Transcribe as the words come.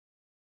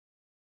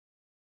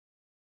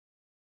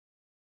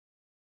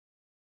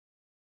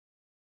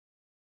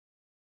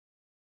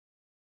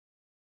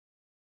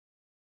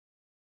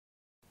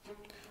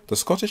The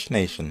Scottish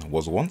nation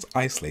was once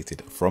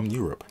isolated from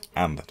Europe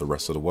and the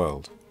rest of the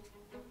world.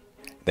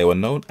 They were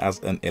known as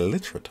an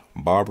illiterate,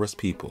 barbarous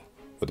people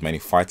with many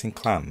fighting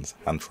clans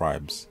and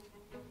tribes.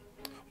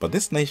 But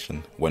this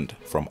nation went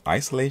from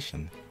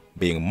isolation,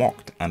 being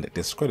mocked and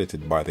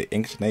discredited by their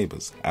English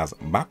neighbours as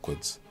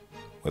backwards,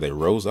 where they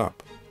rose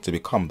up to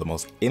become the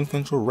most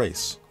influential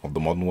race of the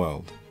modern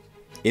world,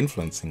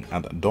 influencing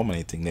and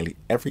dominating nearly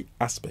every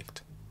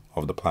aspect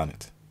of the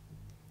planet.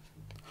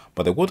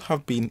 But they would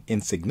have been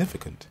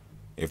insignificant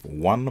if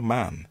one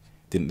man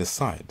didn't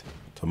decide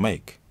to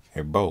make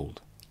a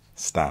bold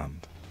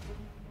stand.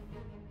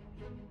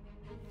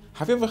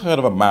 Have you ever heard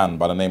of a man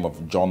by the name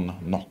of John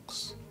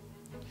Knox?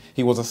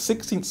 He was a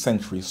 16th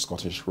century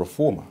Scottish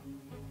reformer,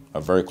 a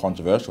very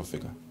controversial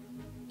figure.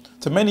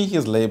 To many he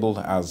is labelled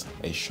as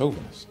a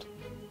chauvinist.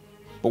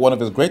 But one of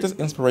his greatest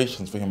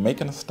inspirations for him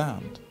making a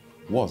stand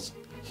was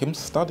him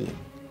studying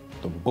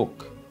the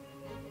book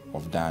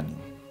of Daniel.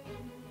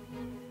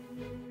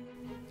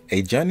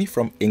 A journey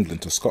from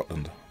England to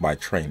Scotland by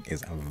train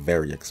is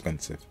very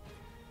expensive.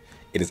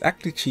 It is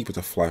actually cheaper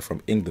to fly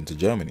from England to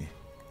Germany,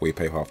 where you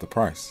pay half the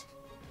price.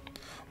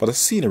 But the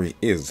scenery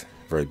is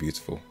very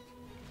beautiful.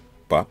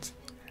 But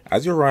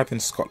as you arrive in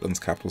Scotland's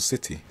capital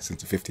city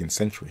since the 15th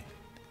century,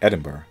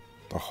 Edinburgh,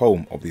 the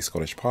home of the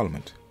Scottish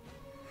Parliament,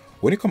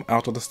 when you come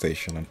out of the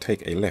station and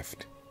take a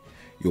left,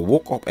 you'll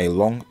walk up a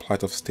long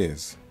flight of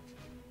stairs.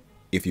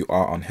 If you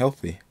are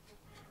unhealthy,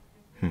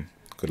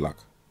 good luck.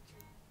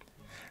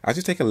 As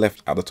you take a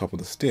left at the top of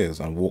the stairs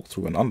and walk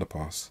through an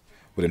underpass,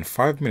 within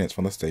 5 minutes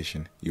from the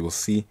station you will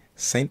see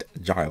St.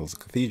 Giles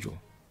Cathedral,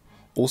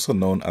 also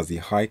known as the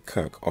High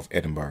Kirk of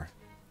Edinburgh.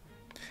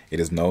 It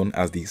is known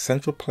as the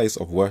central place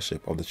of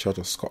worship of the Church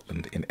of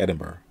Scotland in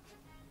Edinburgh.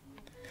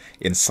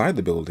 Inside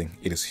the building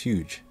it is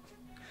huge,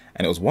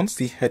 and it was once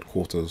the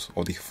headquarters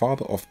of the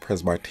father of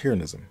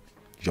Presbyterianism,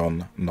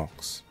 John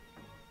Knox.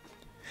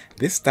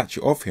 This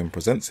statue of him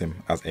presents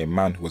him as a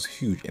man who was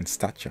huge in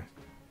stature,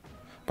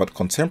 but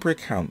contemporary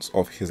accounts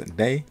of his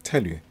day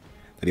tell you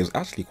that he was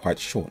actually quite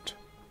short.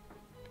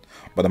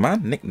 But a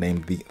man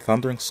nicknamed the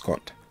Thundering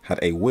Scot had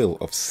a will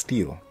of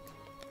steel,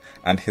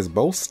 and his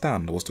bold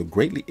stand was to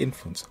greatly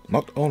influence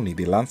not only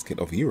the landscape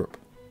of Europe,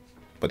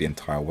 but the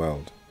entire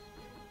world.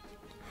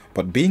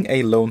 But being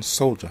a lone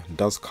soldier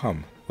does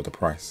come with a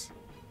price.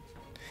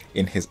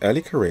 In his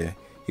early career,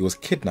 he was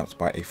kidnapped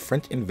by a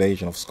French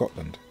invasion of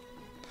Scotland,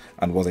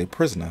 and was a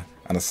prisoner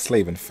and a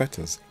slave in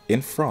fetters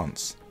in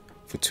France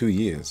for 2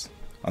 years,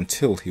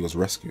 until he was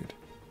rescued.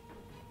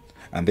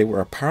 And there were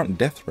apparent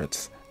death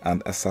threats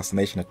and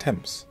assassination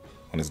attempts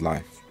on his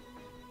life.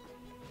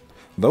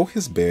 Though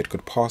his beard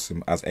could pass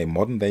him as a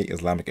modern-day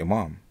Islamic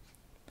imam,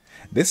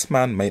 this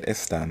man made a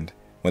stand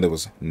when there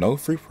was no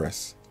free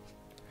press,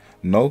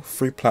 no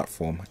free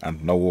platform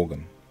and no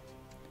organ.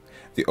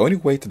 The only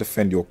way to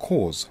defend your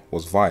cause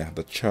was via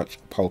the church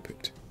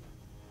pulpit.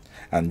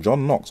 And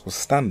John Knox was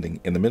standing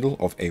in the middle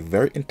of a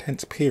very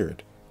intense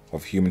period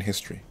of human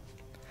history,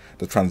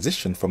 the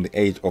transition from the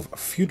age of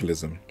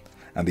feudalism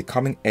and the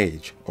coming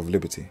age of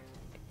liberty.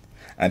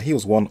 And he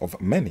was one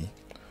of many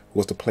who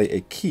was to play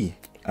a key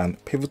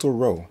and pivotal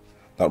role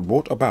that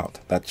brought about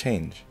that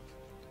change.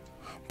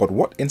 But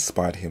what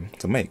inspired him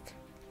to make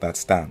that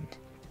stand?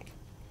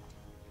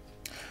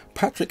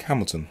 Patrick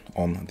Hamilton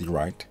on the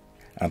right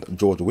and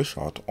George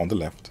Wishart on the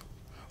left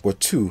were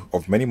two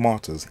of many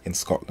martyrs in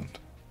Scotland.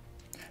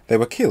 They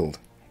were killed.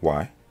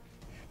 Why?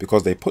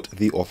 Because they put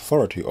the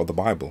authority of the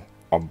Bible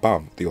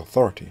above the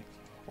authority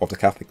of the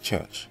Catholic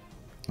Church.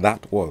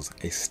 That was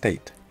a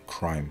state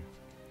crime.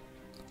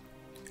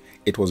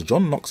 It was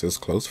John Knox's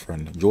close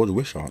friend George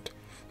Wishart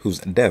whose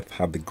death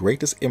had the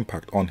greatest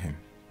impact on him.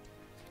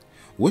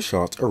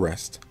 Wishart's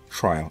arrest,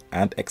 trial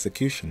and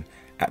execution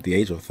at the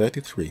age of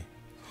 33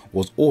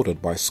 was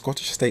ordered by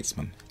Scottish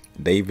statesman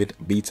David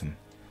Beaton,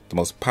 the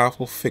most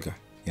powerful figure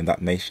in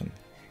that nation,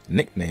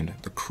 nicknamed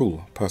the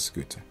Cruel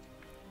Persecutor.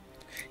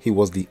 He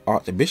was the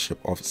Archbishop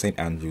of St.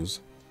 Andrews,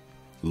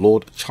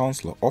 Lord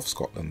Chancellor of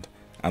Scotland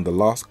and the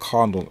last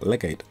Cardinal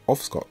Legate of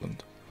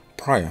Scotland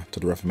prior to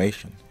the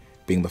Reformation,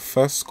 being the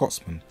first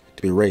Scotsman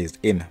to be raised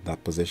in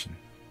that position.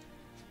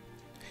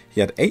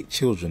 He had 8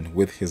 children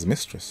with his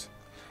mistress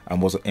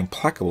and was an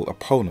implacable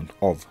opponent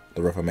of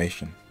the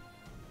Reformation.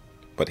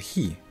 But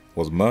he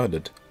was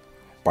murdered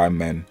by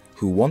men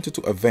who wanted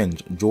to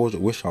avenge George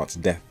Wishart's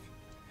death,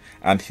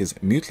 and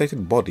his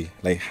mutilated body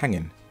lay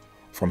hanging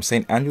from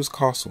St. Andrew's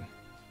Castle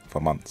for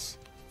months.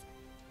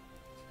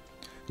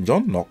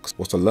 John Knox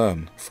was to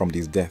learn from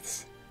these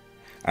deaths,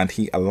 and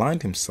he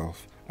aligned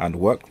himself and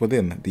worked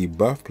within the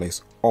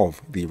birthplace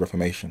of the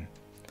Reformation,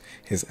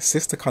 his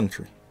sister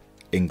country,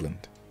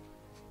 England.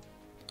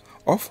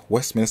 Off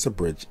Westminster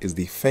Bridge is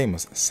the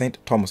famous St.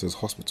 Thomas's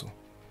Hospital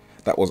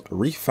that was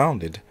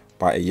refounded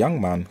by a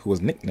young man who was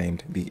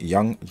nicknamed the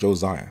Young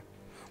Josiah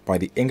by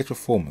the English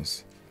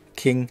reformers,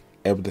 King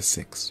Edward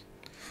VI,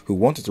 who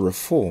wanted to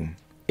reform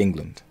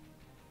England,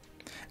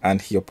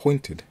 and he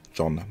appointed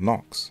John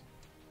Knox.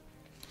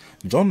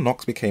 John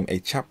Knox became a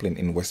chaplain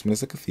in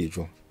Westminster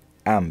Cathedral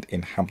and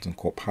in Hampton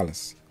Court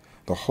Palace,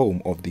 the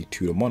home of the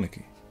Tudor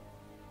monarchy.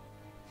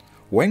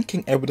 When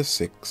King Edward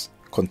VI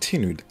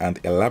continued and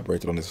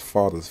elaborated on his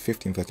father's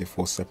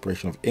 1534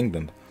 separation of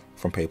England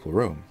from Papal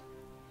Rome,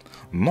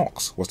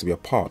 Knox was to be a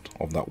part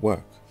of that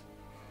work,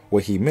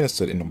 where he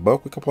ministered in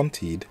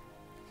Berwick-upon-Tees,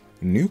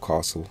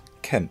 Newcastle,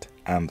 Kent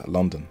and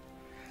London,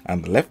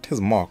 and left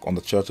his mark on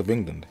the Church of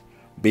England,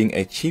 being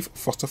a chief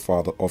foster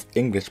father of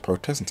English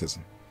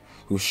Protestantism,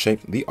 who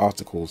shaped the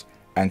Articles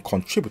and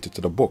contributed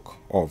to the Book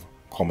of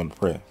Common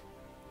Prayer.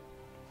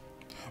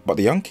 But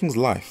the young king's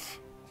life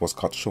was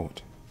cut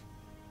short.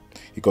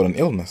 He got an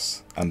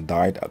illness and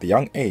died at the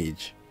young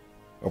age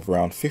of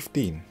around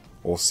 15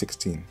 or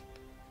 16.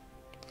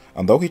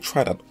 And though he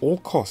tried at all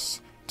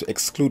costs to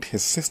exclude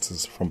his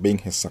sisters from being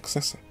his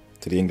successor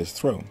to the English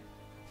throne,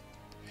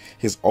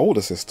 his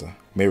older sister,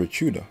 Mary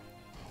Tudor,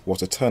 was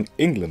to turn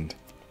England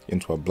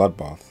into a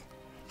bloodbath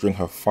during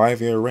her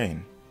 5-year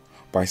reign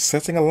by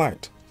setting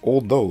alight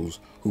all those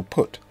who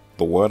put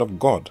the word of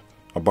God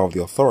above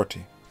the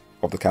authority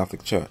of the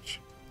Catholic Church.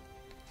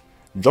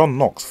 John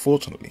Knox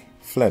fortunately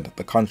fled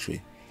the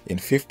country in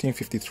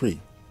 1553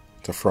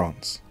 to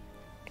France.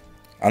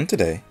 And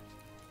today,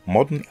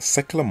 modern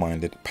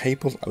secular-minded,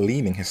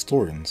 papal-leaning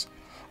historians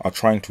are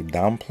trying to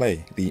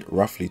downplay the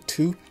roughly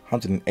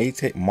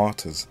 288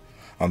 martyrs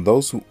and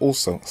those who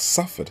also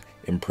suffered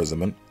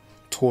imprisonment,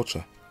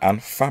 torture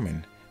and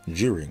famine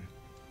during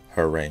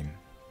her reign.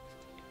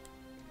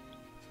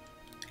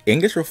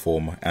 English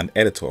reformer and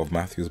editor of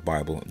Matthew's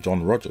Bible,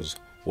 John Rogers,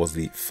 was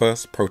the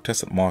first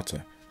Protestant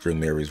martyr during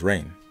Mary's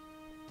reign.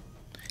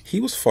 He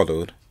was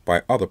followed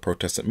by other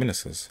Protestant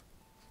ministers,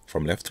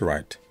 from left to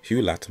right: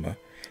 Hugh Latimer,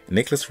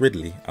 Nicholas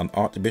Ridley and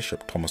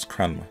Archbishop Thomas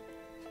Cranmer.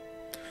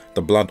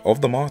 The blood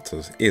of the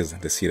martyrs is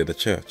the seed of the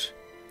Church,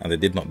 and they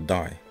did not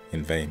die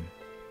in vain.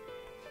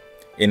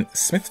 In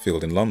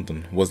Smithfield in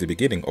London was the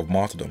beginning of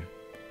martyrdom,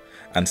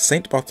 and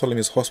St.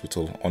 Bartholomew's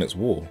Hospital on its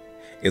wall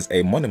is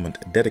a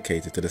monument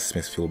dedicated to the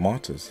Smithfield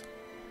martyrs,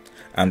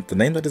 and the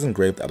name that is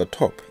engraved at the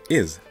top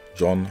is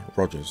John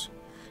Rogers,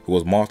 who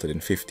was martyred in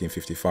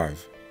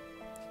 1555.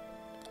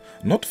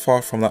 Not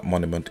far from that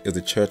monument is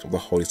the Church of the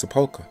Holy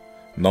Sepulchre,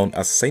 known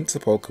as St.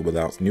 Sepulchre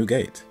without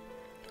Newgate,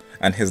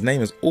 and his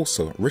name is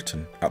also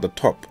written at the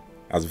top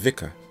as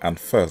Vicar and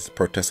First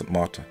Protestant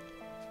Martyr.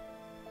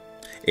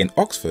 In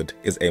Oxford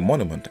is a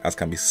monument as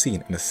can be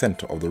seen in the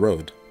centre of the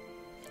road,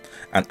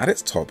 and at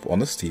its top on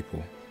the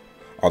steeple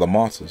are the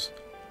martyrs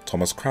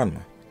Thomas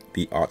Cranmer,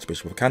 the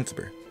Archbishop of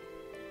Canterbury,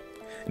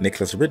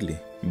 Nicholas Ridley,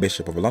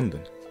 Bishop of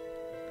London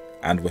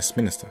and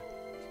Westminster,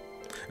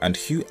 and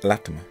Hugh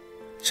Latimer,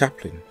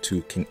 chaplain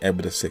to King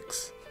Edward VI.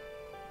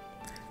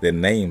 Their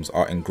names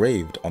are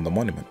engraved on the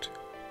monument,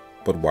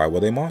 but why were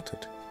they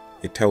martyred?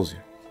 It tells you.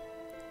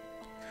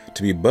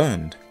 To be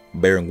burned,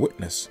 bearing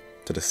witness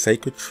to the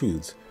sacred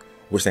truths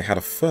which they had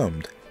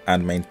affirmed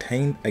and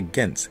maintained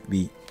against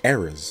the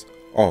errors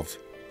of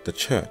the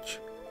Church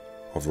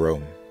of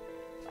Rome.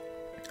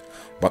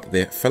 But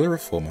their fellow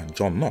reformer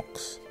John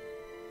Knox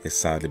is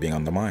sadly being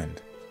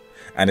undermined,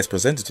 and is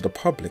presented to the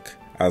public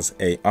as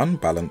an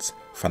unbalanced,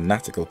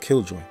 fanatical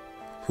killjoy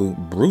who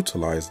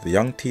brutalized the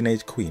young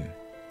teenage queen,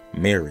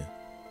 Mary,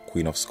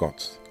 Queen of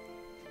Scots.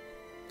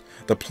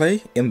 The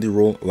play in the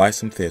Royal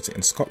Lyceum Theatre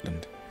in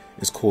Scotland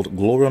is called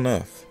Glory on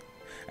Earth,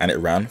 and it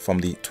ran from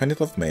the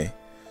 20th of May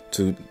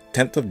to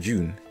 10th of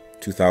June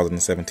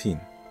 2017.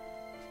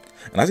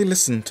 And as you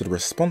listen to the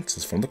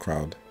responses from the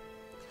crowd,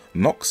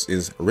 Knox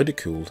is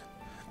ridiculed,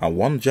 and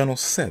one journal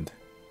said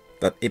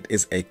that it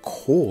is a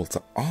call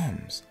to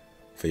arms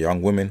for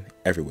young women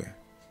everywhere.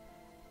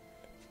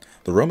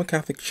 The Roman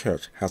Catholic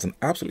Church has an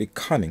absolutely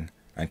cunning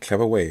and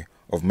clever way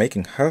of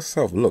making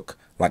herself look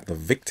like the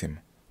victim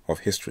of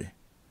history.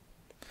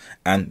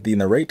 And the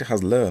narrator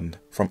has learned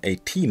from a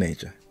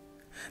teenager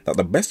that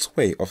the best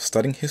way of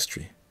studying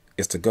history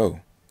is to go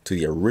to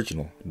the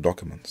original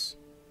documents.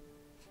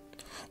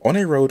 On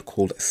a road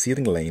called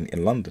Seething Lane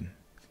in London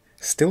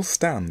still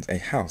stands a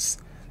house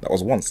that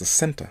was once the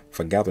centre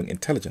for gathering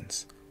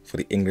intelligence for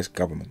the English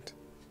government.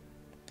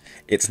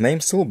 Its name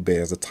still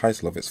bears the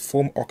title of its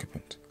former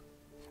occupant,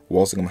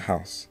 Walsingham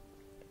House,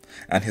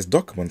 and his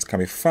documents can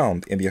be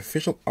found in the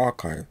official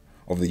archive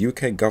of the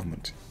UK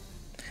government,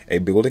 a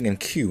building in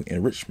Kew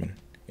in Richmond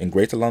in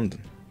Greater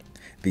London,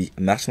 the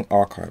National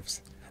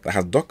Archives, that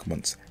has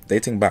documents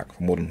dating back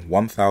for more than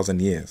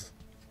 1,000 years.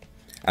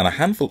 And a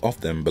handful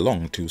of them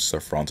belong to Sir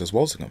Francis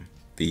Walsingham,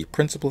 the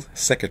Principal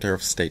Secretary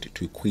of State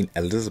to Queen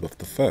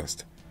Elizabeth I,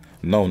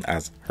 known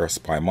as her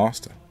spy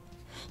master,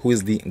 who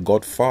is the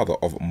godfather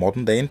of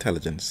modern-day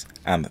intelligence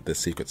and the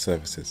secret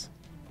services.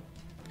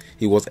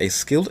 He was a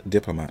skilled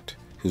diplomat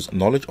whose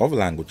knowledge of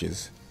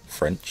languages,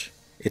 French,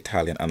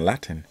 Italian and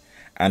Latin,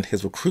 and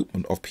his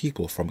recruitment of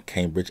people from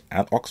Cambridge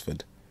and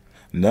Oxford,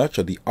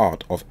 nurtured the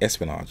art of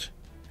espionage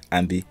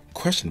and the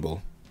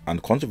questionable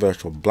and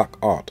controversial black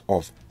art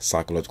of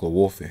psychological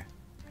warfare,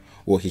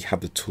 where he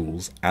had the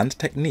tools and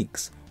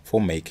techniques for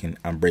making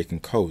and breaking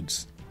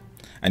codes,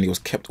 and he was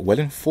kept well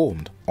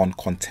informed on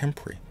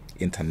contemporary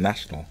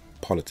international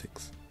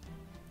politics.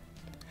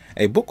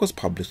 A book was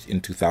published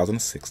in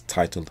 2006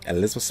 titled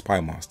Elizabeth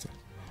Spymaster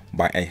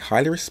by a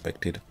highly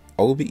respected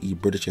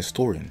OBE British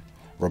historian,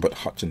 Robert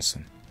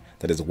Hutchinson,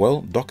 that is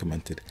well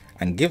documented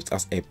and gives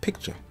us a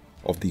picture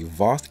of the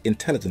vast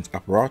intelligence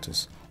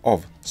apparatus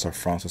of Sir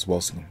Francis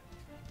Walsingham.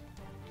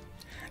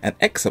 An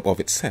excerpt of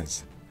it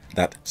says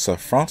that Sir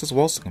Francis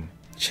Walsingham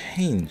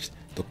changed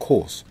the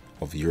course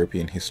of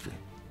European history.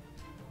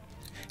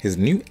 His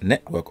new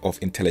network of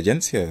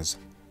intelligentsias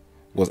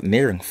was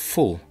nearing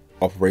full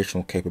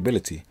operational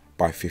capability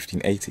by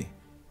 1580.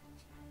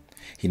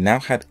 He now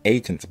had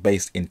agents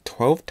based in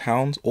 12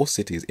 towns or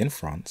cities in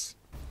France,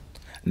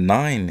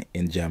 9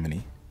 in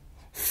Germany,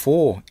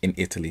 4 in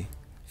Italy,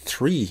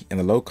 3 in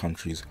the Low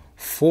Countries,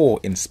 4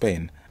 in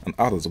Spain, and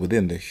others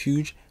within the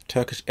huge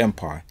Turkish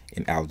Empire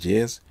in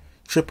Algiers,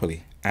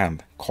 Tripoli,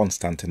 and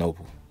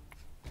Constantinople.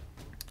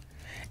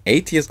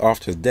 8 years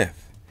after his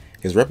death,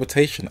 his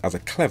reputation as a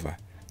clever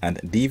and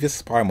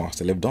devious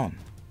spymaster lived on.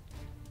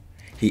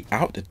 He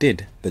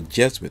outdid the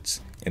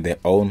Jesuits in their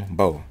own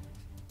bow,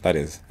 that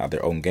is, at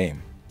their own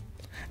game,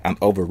 and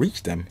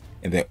overreached them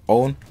in their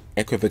own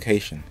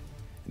equivocation.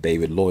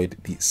 David Lloyd,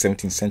 the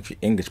 17th century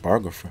English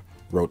biographer,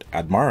 wrote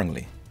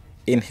admiringly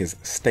in his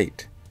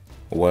State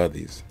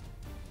Worthies.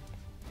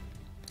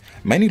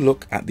 Many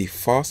look at the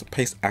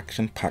fast-paced,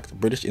 action-packed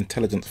British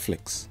intelligence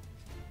flicks,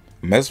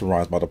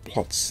 mesmerized by the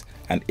plots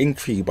and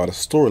intrigued by the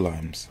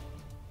storylines,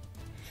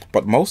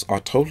 but most are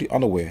totally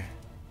unaware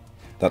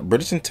that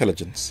British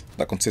intelligence,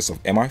 that consists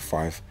of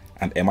MI5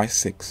 and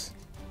MI6,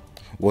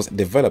 was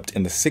developed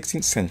in the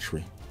 16th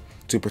century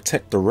to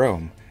protect the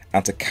realm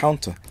and to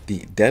counter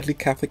the deadly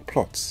Catholic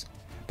plots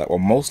that were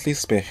mostly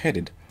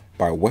spearheaded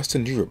by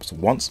Western Europe's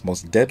once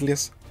most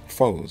deadliest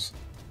foes,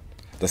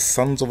 the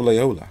Sons of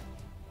Loyola,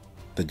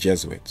 the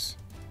Jesuits.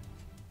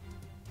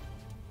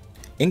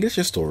 English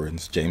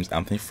historians James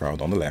Anthony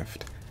Froude on the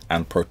left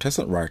and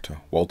Protestant writer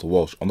Walter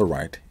Walsh on the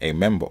right, a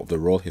member of the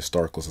Royal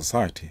Historical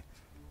Society,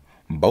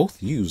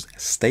 both use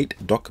state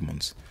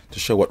documents to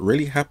show what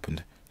really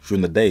happened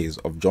during the days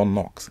of John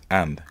Knox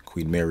and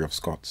Queen Mary of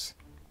Scots.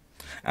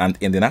 And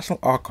in the National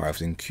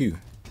Archives in Kew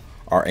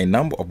are a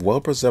number of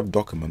well-preserved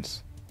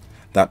documents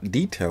that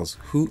details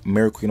who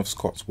Mary Queen of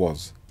Scots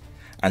was,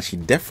 and she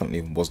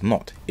definitely was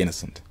not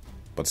innocent,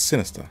 but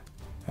sinister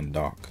and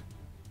dark.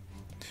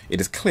 It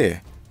is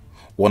clear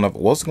one of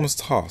Walsingham's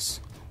tasks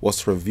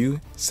was to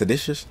review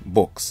seditious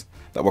books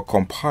that were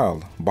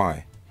compiled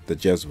by the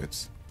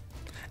Jesuits,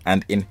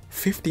 and in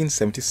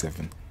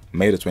 1577,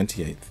 May the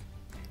 28th,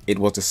 it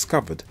was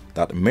discovered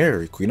that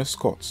Mary, Queen of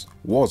Scots,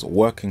 was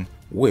working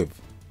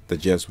with the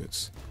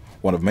Jesuits,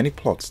 one of many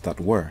plots that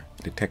were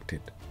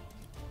detected.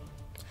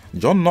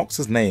 John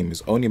Knox's name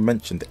is only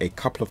mentioned a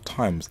couple of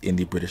times in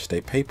the British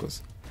State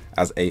Papers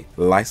as a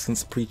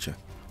licensed preacher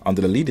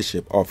under the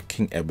leadership of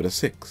King Edward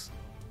VI,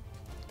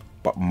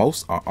 but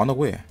most are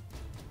unaware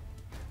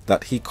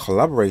that he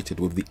collaborated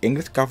with the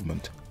English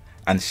government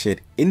and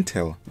shared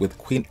intel with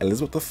Queen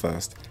Elizabeth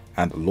I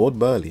and Lord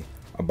Burleigh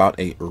about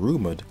a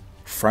rumoured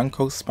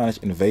Franco-Spanish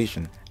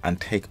invasion and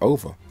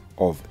takeover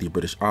of the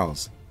British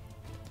Isles,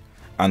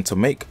 and to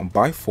make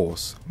by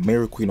force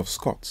Mary Queen of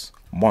Scots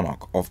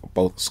monarch of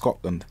both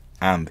Scotland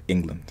and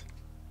England.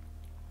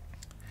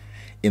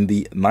 In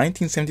the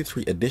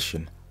 1973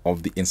 edition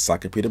of the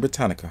Encyclopaedia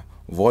Britannica,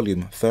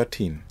 volume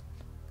 13,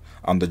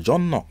 under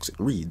John Knox it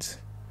reads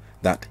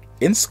that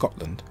in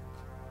Scotland,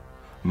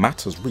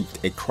 matters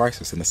reached a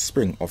crisis in the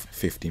spring of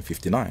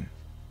 1559.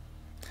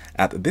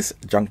 At this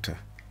juncture,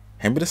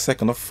 Henry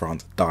II of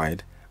France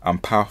died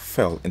and power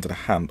fell into the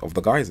hand of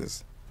the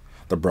Guises,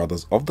 the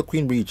brothers of the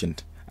Queen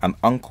Regent and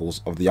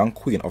uncles of the young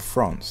Queen of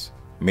France,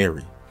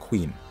 Mary,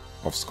 Queen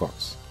of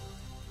Scots.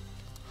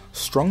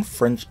 Strong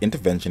French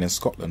intervention in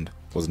Scotland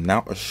was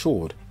now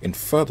assured in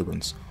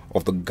furtherance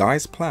of the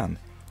Guise plan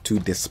to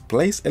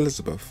displace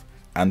Elizabeth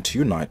and to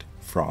unite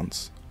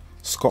France,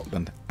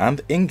 Scotland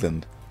and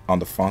England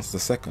under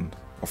Francis II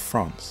of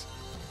France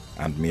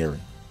and Mary.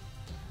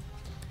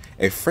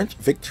 A French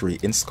victory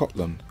in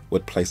Scotland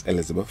would place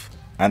Elizabeth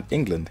and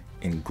England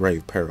in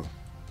grave peril.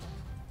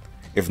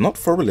 If not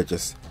for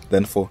religious,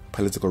 then for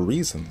political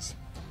reasons,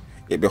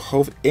 it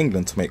behoved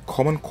England to make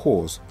common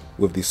cause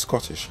with the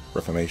Scottish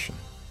Reformation.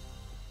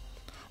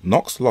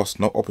 Knox lost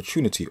no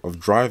opportunity of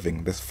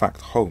driving this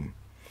fact home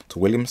to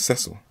William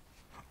Cecil,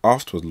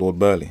 afterwards Lord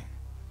Burleigh,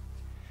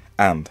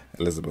 and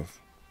Elizabeth.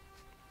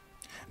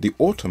 The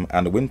autumn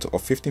and winter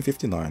of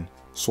 1559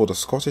 saw the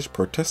Scottish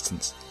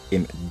Protestants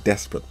in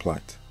desperate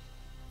plight.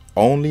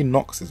 Only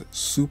Knox's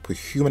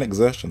superhuman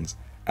exertions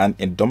and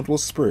indomitable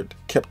spirit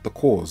kept the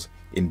cause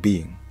in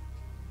being.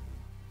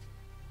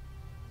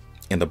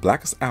 In the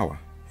blackest hour,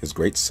 his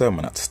great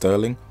sermon at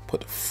Stirling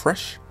put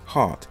fresh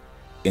heart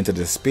into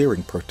the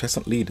despairing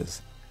Protestant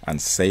leaders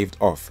and saved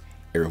off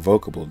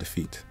irrevocable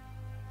defeat.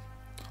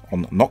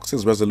 On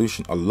Knox's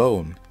resolution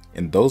alone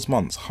in those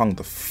months hung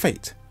the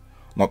fate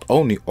not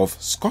only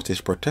of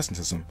Scottish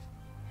Protestantism,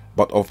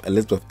 but of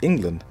Elizabeth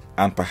England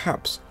and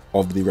perhaps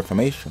of the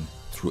Reformation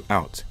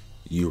throughout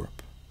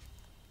Europe.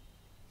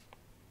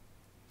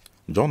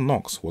 John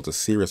Knox was a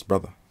serious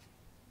brother,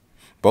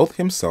 Both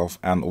himself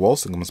and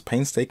Walsingham's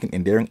painstaking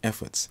endearing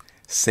efforts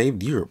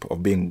saved Europe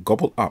of being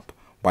gobbled up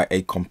by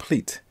a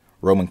complete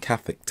Roman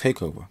Catholic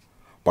takeover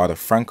by the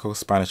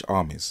Franco-Spanish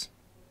armies.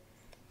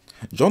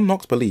 John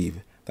Knox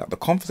believed that the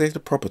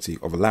confiscated property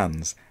of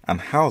lands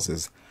and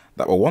houses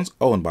that were once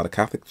owned by the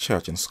Catholic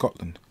Church in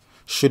Scotland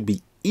should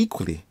be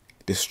equally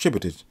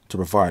distributed to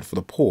provide for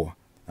the poor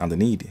and the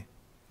needy.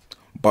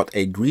 But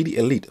a greedy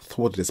elite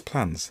thwarted his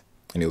plans,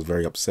 and he was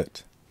very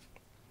upset.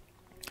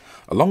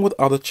 Along with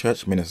other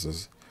church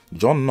ministers,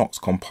 John Knox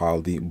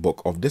compiled the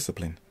Book of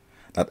Discipline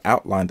that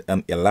outlined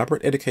an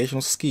elaborate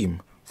educational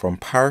scheme from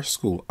parish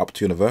school up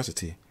to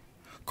university,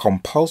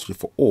 compulsory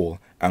for all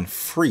and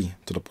free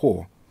to the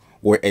poor,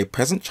 where a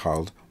peasant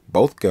child,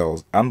 both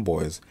girls and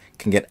boys,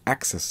 can get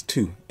access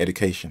to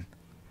education,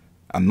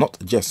 and not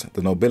just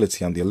the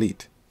nobility and the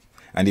elite.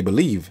 And he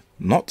believed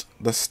not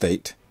the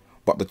state,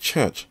 but the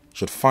church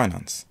should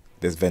finance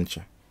this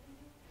venture.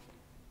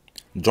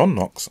 John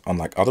Knox,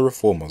 unlike other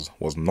reformers,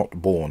 was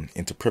not born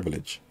into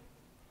privilege,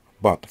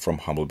 but from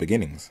humble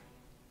beginnings.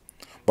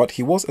 But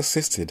he was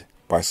assisted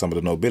by some of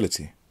the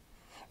nobility.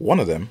 One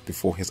of them,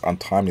 before his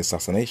untimely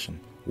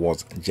assassination,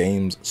 was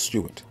James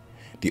Stuart,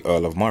 the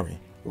Earl of Murray,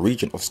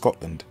 Regent of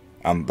Scotland,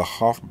 and the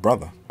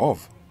half-brother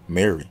of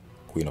Mary,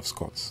 Queen of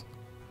Scots.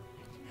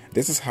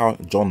 This is how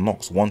John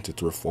Knox wanted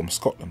to reform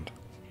Scotland.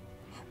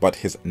 But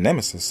his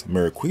nemesis,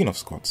 Mary, Queen of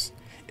Scots,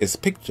 is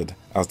pictured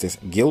as this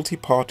guilty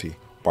party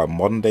by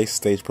modern-day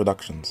stage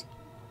productions.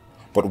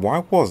 But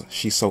why was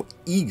she so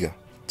eager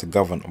to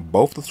govern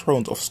both the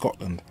thrones of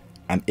Scotland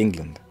and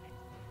England?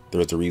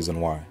 There is a reason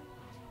why.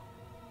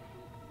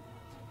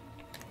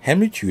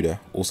 Henry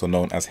Tudor, also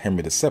known as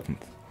Henry VII,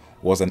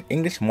 was an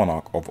English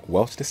monarch of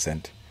Welsh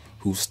descent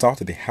who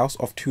started the House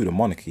of Tudor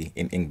monarchy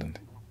in England.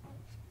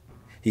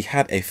 He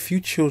had a few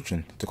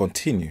children to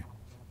continue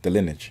the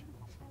lineage.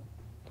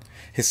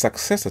 His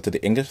successor to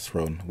the English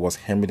throne was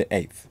Henry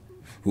VIII,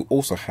 who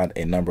also had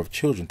a number of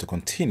children to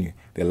continue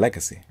their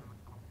legacy.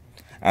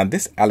 And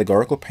this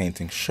allegorical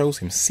painting shows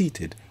him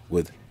seated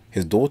with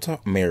his daughter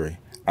Mary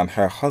and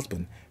her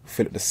husband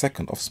Philip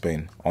II of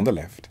Spain on the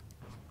left,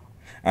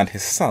 and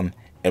his son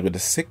Edward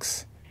VI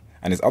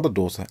and his other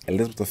daughter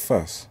Elizabeth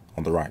I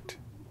on the right.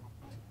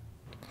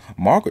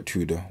 Margaret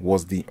Tudor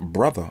was the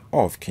brother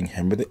of King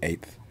Henry VIII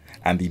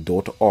and the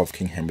daughter of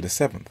King Henry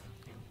VII.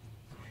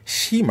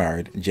 She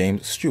married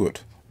James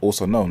Stuart,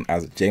 also known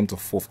as James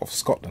IV of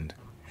Scotland,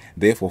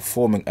 therefore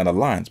forming an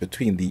alliance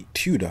between the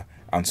Tudor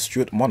and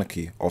Stuart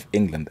monarchy of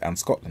England and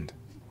Scotland.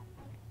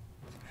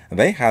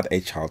 They had a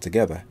child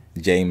together,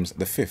 James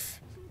V,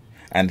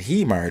 and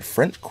he married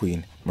French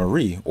Queen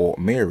Marie or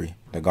Mary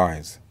de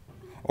Guise,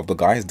 of the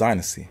Guise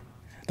dynasty,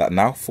 that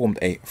now formed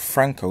a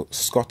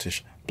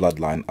Franco-Scottish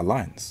bloodline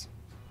alliance.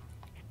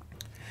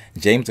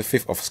 James V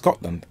of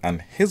Scotland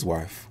and his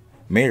wife,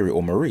 Mary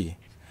or Marie,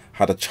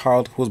 had a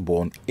child who was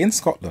born in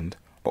Scotland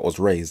but was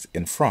raised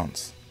in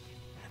France,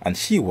 and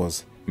she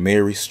was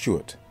Mary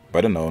Stuart,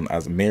 better known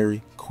as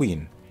Mary,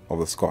 Queen of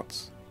the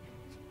Scots.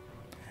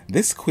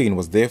 This queen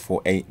was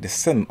therefore a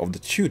descendant of the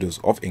Tudors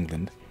of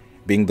England,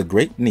 being the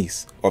great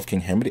niece of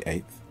King Henry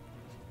VIII,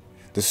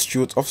 the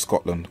Stuarts of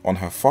Scotland on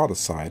her father's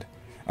side,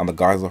 and the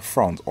Guises of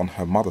France on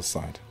her mother's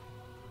side.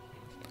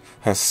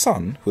 Her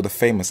son, who the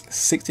famous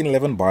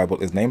 1611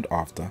 Bible is named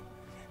after,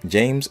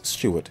 James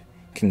Stuart,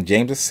 King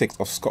James VI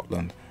of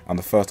Scotland and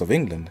the first of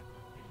England,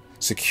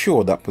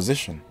 secured that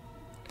position,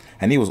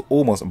 and he was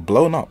almost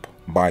blown up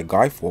by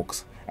Guy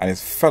Fawkes and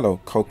his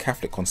fellow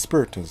co-Catholic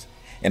conspirators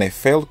in a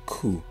failed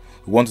coup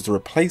who wanted to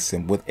replace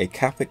him with a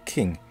Catholic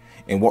king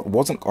in what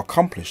wasn't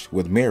accomplished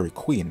with Mary,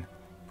 Queen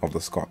of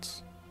the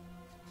Scots.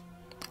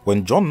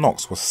 When John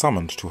Knox was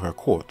summoned to her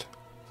court,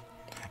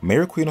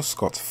 Mary, Queen of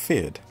Scots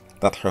feared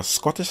that her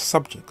Scottish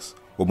subjects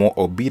were more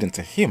obedient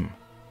to him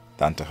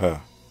than to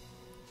her.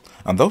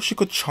 And though she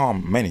could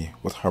charm many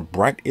with her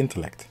bright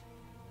intellect,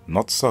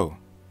 not so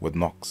with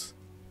Knox.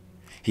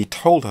 He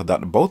told her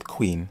that both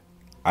queen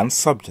and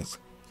subjects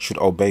should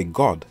obey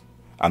God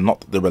and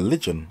not the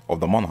religion of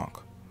the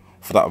monarch,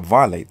 for that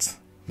violates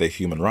their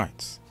human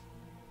rights.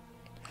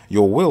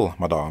 Your will,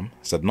 madame,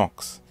 said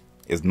Knox,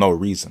 is no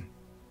reason,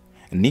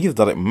 neither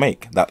does it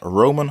make that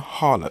Roman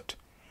harlot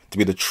to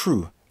be the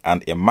true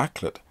and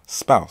immaculate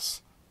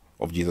spouse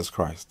of Jesus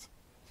Christ.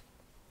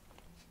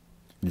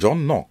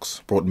 John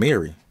Knox brought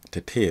Mary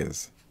to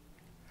tears.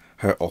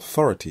 Her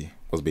authority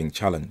was being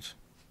challenged.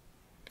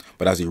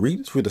 But as you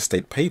read through the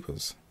state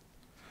papers,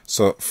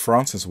 Sir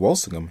Francis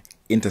Walsingham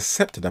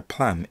intercepted a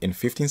plan in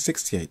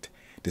 1568,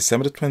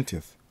 December the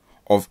 20th,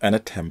 of an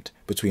attempt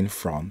between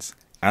France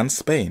and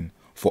Spain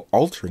for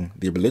altering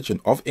the religion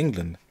of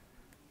England,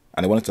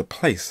 and they wanted to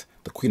place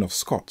the Queen of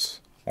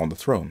Scots on the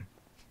throne.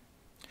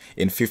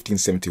 In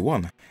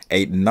 1571,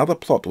 another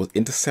plot was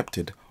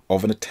intercepted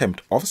of an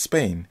attempt of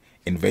Spain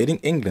invading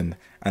England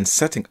and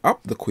setting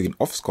up the Queen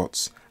of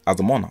Scots as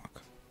a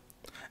monarch.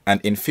 And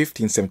in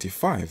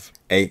 1575,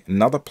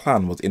 another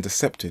plan was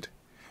intercepted,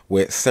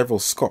 where several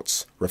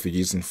Scots,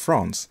 refugees in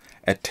France,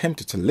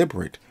 attempted to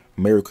liberate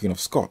Mary, Queen of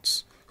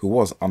Scots, who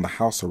was under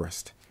house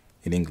arrest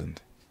in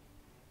England.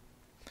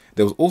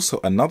 there was also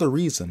another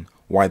reason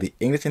why the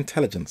English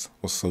intelligence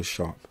was so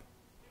sharp.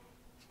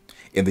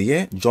 In the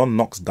year John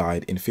Knox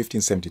died in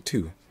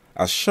 1572,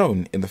 as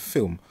shown in the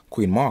film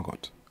Queen Margot,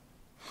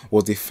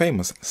 was the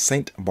famous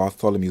St.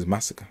 Bartholomew's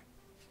Massacre,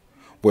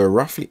 where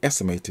roughly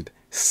estimated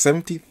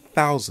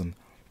 70,000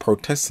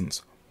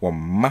 Protestants were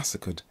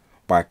massacred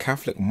by a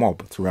Catholic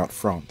mob throughout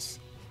France.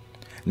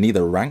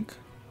 Neither rank,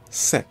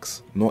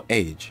 sex, nor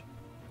age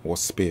was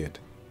spared.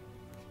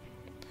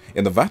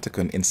 In the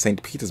Vatican, in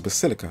St. Peter's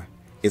Basilica,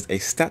 is a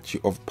statue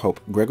of Pope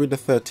Gregory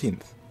XIII,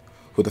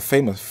 who the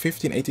famous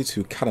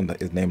 1582 calendar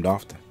is named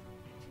after.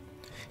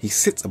 He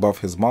sits above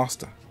his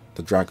master,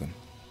 the dragon,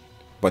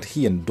 but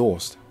he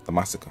endorsed the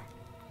massacre.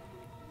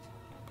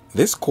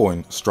 This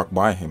coin struck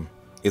by him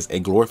is a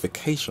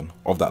glorification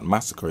of that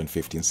massacre in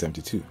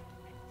 1572.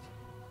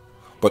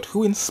 But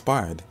who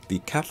inspired the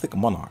Catholic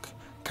monarch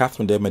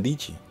Catherine de'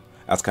 Medici,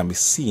 as can be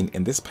seen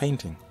in this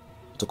painting,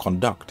 to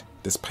conduct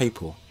this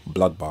papal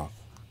bloodbath?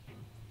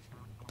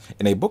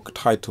 In a book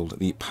titled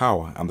The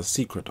Power and the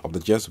Secret of the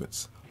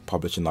Jesuits,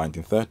 published in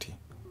 1930,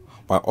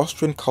 by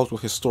Austrian cultural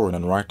historian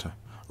and writer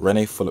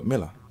René Philip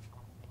Miller,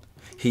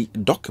 he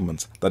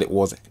documents that it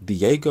was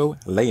Diego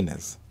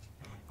Lainez,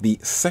 the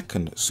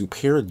second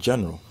superior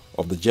general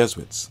of the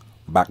Jesuits,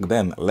 back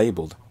then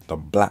labelled the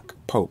Black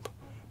Pope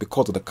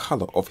because of the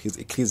colour of his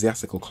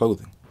ecclesiastical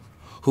clothing,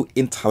 who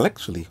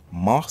intellectually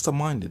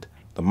masterminded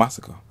the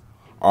massacre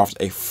after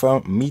a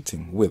firm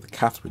meeting with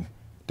Catherine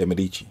de'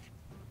 Medici.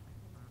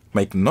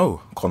 Make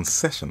no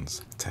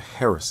concessions to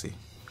heresy,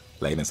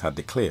 Lainez had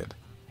declared,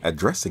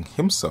 addressing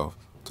himself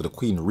to the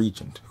Queen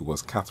Regent, who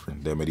was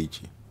Catherine de'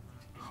 Medici,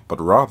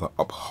 but rather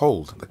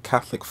uphold the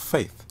Catholic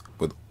faith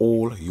with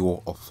all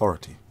your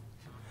authority.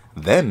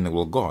 Then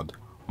will God,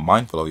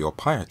 mindful of your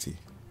piety,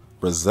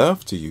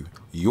 reserve to you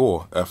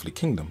your earthly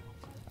kingdom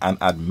and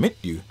admit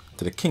you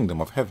to the kingdom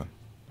of heaven.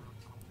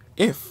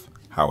 If,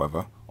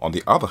 however, on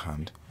the other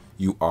hand,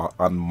 you are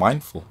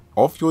unmindful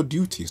of your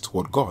duties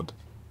toward God,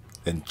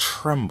 then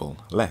tremble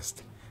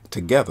lest,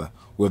 together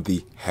with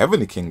the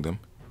heavenly kingdom,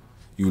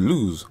 you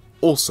lose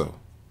also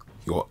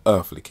your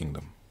earthly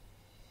kingdom.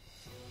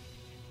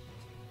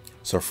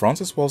 Sir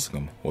Francis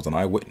Walsingham was an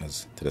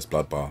eyewitness to this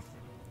bloodbath,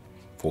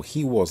 for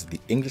he was the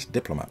English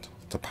diplomat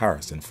to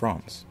Paris in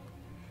France,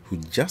 who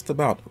just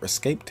about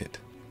escaped it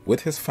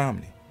with his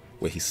family,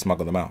 where he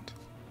smuggled them out.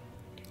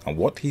 And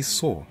what he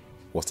saw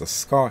was to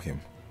scar him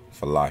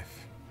for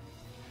life.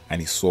 And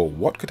he saw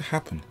what could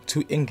happen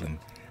to England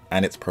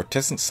and its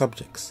Protestant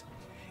subjects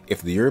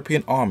if the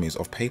European armies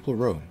of Papal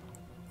Rome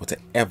were to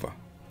ever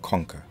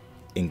conquer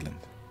England.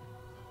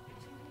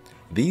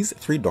 These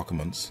three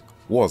documents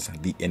was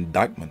the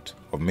indictment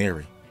of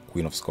Mary,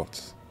 Queen of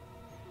Scots.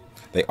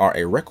 They are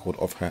a record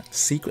of her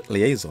secret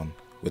liaison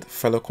with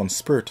fellow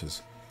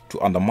conspirators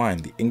to undermine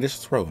the English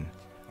throne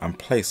and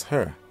place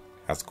her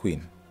as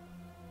Queen.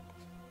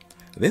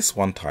 This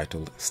one,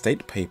 titled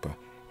State Paper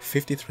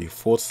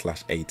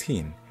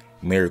 53/18,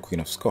 Mary Queen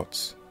of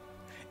Scots,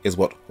 is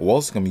what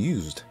Walsingham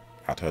used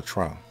at her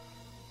trial.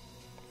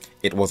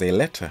 It was a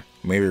letter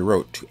Mary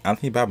wrote to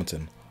Anthony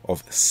Babington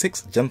of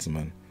 6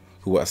 gentlemen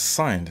who were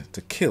assigned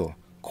to kill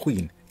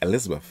Queen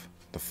Elizabeth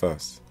I.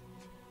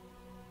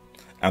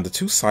 And the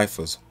 2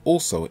 ciphers,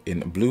 also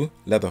in blue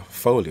leather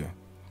folio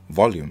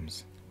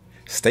volumes,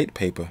 State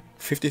Paper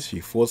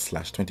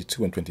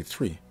 53/22 and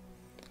 23,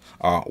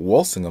 are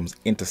Walsingham's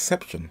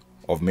interception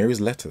of Mary's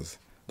letters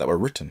that were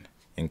written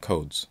in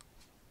codes.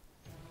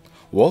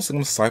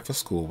 Walsingham's cipher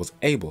school was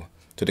able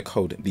to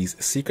decode these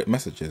secret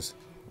messages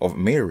of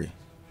Mary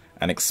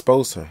and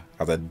expose her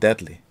as a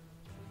deadly,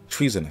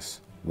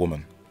 treasonous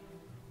woman.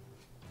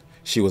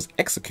 She was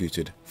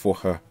executed for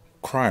her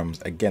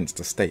crimes against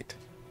the state,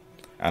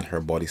 and her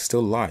body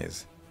still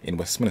lies in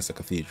Westminster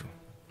Cathedral,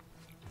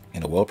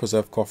 in a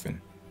well-preserved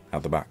coffin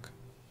at the back.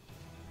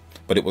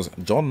 But it was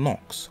John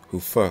Knox who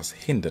first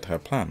hindered her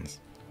plans.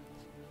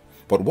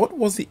 But what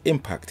was the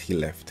impact he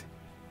left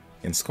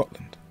in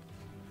Scotland?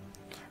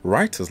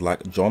 Writers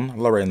like John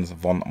Lorenz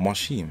von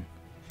Moschim,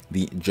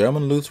 the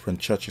German Lutheran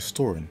church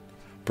historian,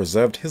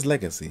 preserved his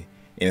legacy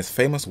in his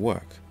famous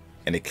work,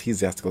 An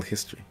Ecclesiastical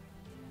History.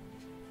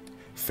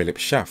 Philip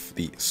Schaff,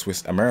 the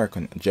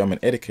Swiss-American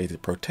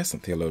German-educated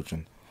Protestant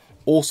theologian,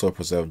 also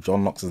preserved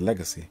John Knox's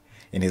legacy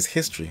in his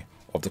History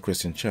of the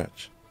Christian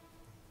Church.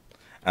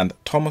 And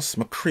Thomas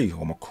Macrie,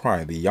 or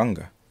Macrae the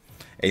Younger,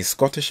 a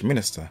Scottish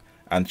minister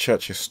and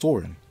church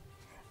historian,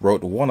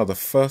 wrote one of the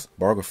first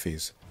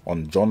biographies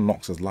on John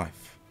Knox's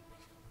life.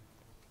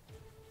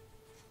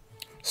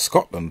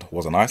 Scotland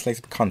was an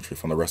isolated country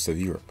from the rest of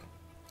Europe,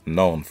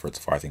 known for its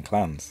fighting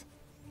clans,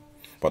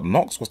 but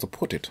Knox was to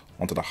put it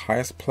onto the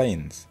highest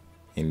planes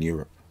in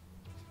Europe.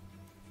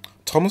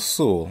 Thomas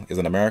Sowell is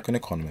an American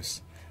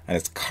economist and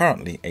is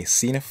currently a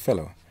senior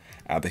fellow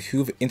at the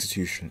Hoover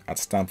Institution at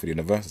Stanford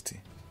University.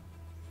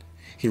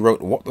 He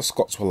wrote what the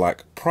Scots were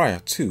like prior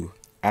to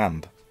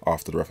and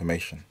after the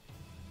Reformation.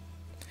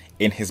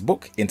 In his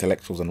book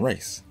Intellectuals and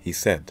Race, he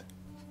said,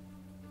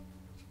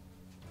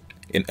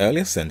 "In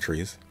earlier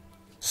centuries,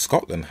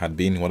 Scotland had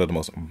been one of the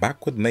most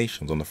backward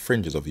nations on the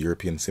fringes of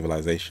European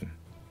civilization.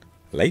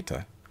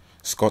 Later,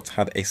 Scots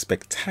had a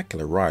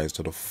spectacular rise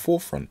to the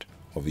forefront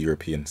of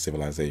European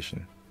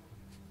civilization.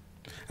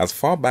 As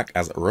far back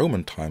as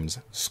Roman times,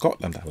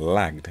 Scotland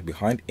lagged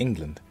behind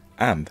England,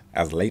 and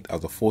as late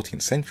as the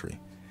 14th century,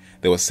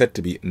 there was said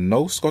to be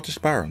no Scottish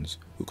barons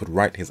who could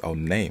write his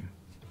own name.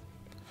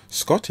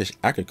 Scottish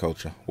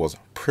agriculture was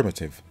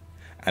primitive,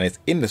 and its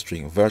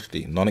industry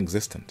virtually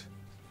non-existent.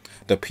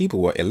 The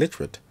people were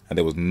illiterate, and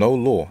there was no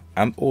law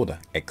and order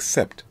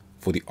except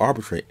for the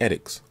arbitrary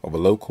edicts of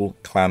local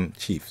clan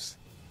chiefs.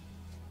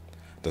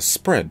 The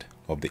spread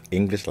of the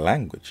English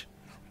language,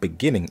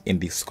 beginning in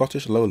the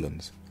Scottish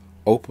lowlands,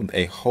 opened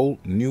a whole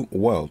new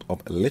world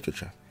of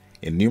literature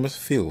in numerous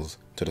fields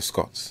to the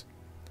Scots,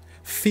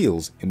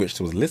 fields in which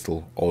there was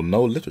little or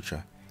no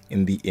literature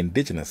in the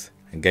indigenous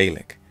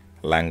Gaelic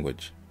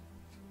language.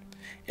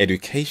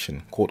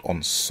 Education caught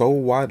on so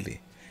widely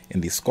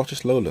in the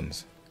Scottish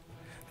lowlands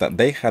that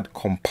they had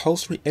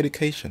compulsory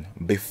education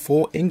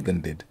before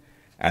England did,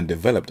 and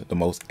developed the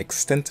most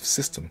extensive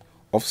system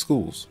of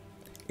schools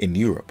in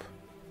Europe,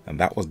 and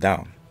that was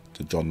down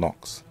to John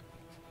Knox.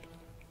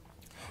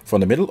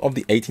 From the middle of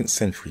the 18th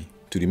century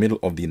to the middle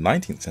of the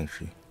 19th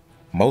century,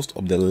 most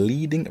of the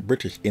leading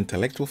British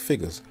intellectual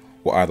figures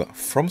were either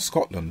from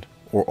Scotland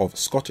or of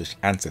Scottish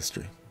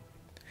ancestry.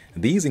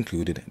 These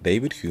included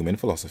David Hume in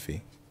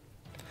philosophy,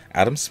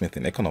 Adam Smith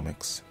in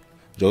economics,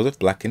 Joseph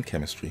Black in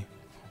chemistry,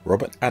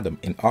 Robert Adam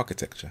in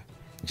architecture,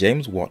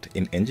 James Watt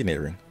in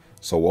engineering,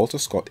 Sir Walter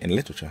Scott in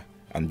literature,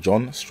 and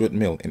John Stuart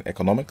Mill in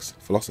economics,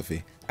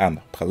 philosophy, and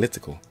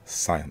political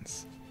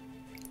science.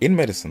 In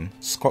medicine,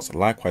 Scots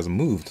likewise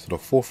moved to the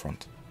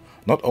forefront,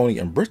 not only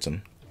in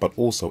Britain, but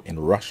also in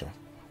Russia,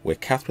 where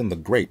Catherine the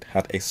Great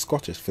had a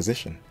Scottish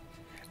physician,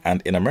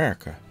 and in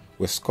America,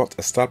 where Scots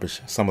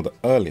established some of the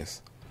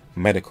earliest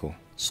medical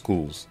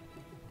schools.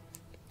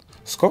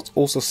 Scots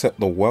also set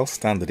the world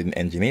standard in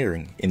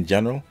engineering in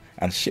general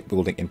and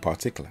shipbuilding in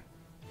particular.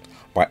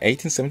 By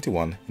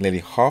 1871, nearly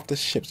half the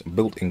ships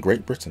built in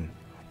Great Britain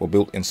were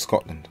built in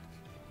Scotland.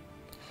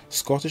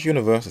 Scottish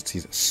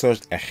universities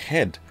surged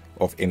ahead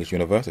of English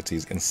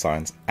universities in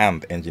science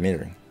and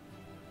engineering.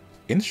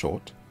 In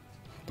short,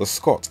 the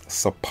Scots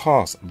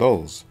surpassed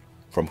those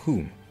from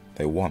whom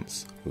they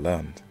once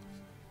learned.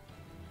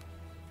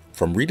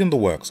 From reading the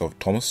works of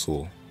Thomas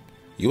Sewell,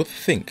 you would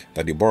think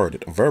that he borrowed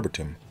it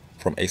verbatim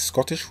from a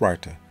Scottish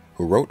writer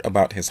who wrote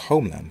about his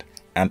homeland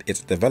and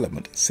its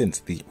development since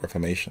the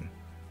Reformation.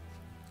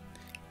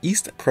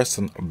 East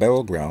Preston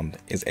Burial Ground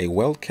is a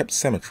well-kept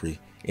cemetery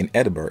in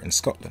Edinburgh in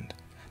Scotland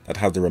that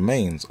has the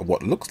remains of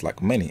what looks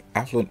like many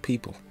affluent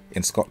people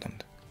in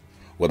Scotland,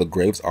 where the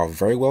graves are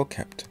very well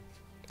kept,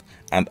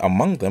 and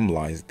among them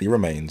lies the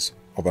remains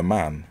of a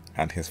man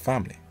and his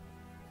family.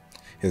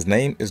 His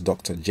name is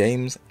Dr.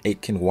 James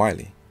Aitken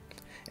Wiley,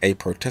 a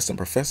Protestant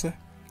professor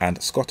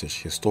and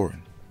Scottish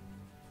historian.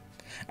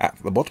 At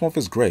the bottom of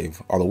his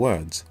grave are the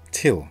words,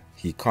 "Till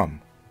he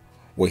come,"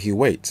 where he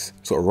waits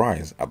to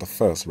arise at the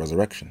first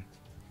resurrection.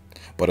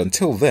 But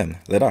until then,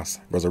 let us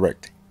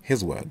resurrect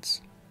his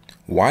words.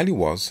 Wiley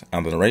was,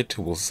 and the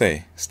narrator will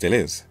say still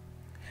is,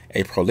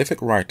 a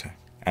prolific writer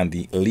and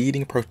the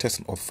leading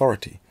Protestant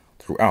authority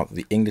throughout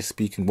the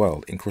English-speaking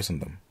world in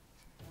Christendom.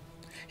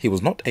 He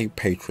was not a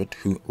patriot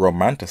who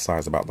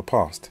romanticized about the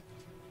past.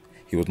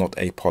 He was not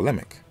a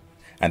polemic,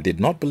 and did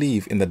not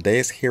believe in the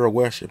deist hero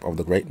worship of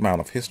the great man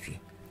of history,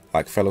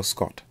 like fellow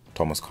Scot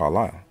Thomas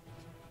Carlyle.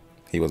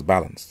 He was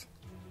balanced.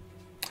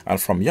 And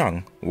from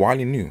young,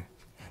 Wiley knew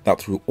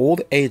that through all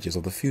the ages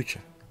of the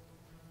future,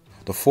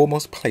 the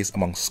foremost place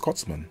among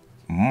Scotsmen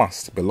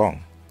must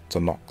belong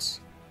to Knox.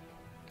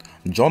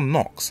 John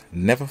Knox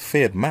never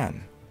feared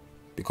man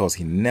because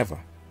he never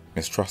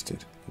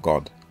mistrusted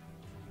God.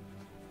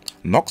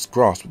 Knox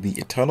grasped the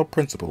eternal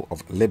principle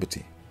of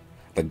liberty,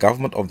 the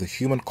government of the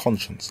human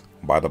conscience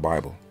by the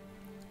Bible,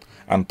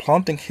 and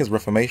planting his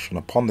Reformation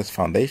upon this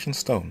foundation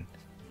stone,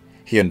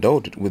 he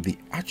endowed it with the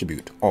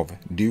attribute of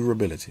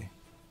durability.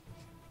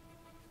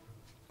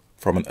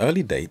 From an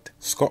early date,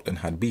 Scotland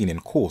had been in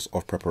course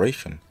of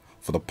preparation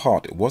for the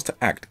part it was to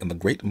act in the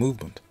great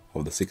movement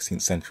of the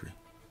 16th century.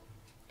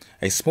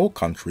 A small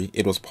country,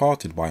 it was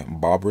parted by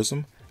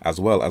barbarism as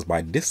well as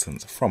by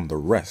distance from the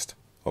rest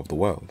of the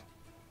world.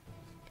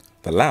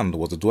 The land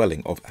was the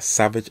dwelling of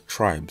savage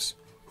tribes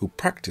who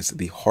practiced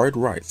the horrid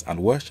rites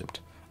and worshipped,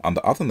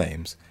 under other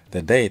names,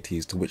 the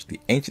deities to which the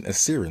ancient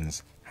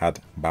Assyrians had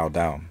bowed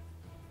down.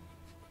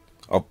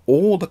 Of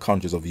all the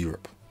countries of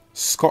Europe,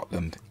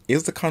 Scotland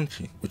is the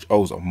country which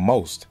owes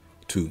most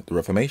to the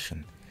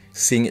Reformation,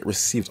 seeing it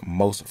received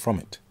most from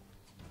it.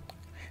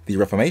 The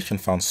Reformation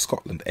found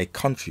Scotland a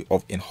country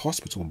of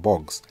inhospitable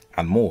bogs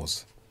and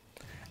moors,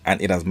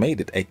 and it has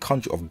made it a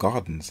country of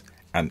gardens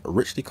and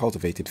richly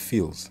cultivated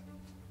fields.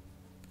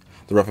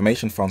 The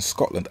Reformation found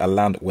Scotland a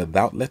land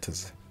without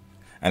letters,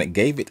 and it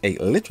gave it a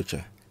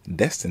literature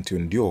destined to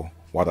endure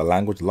while the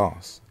language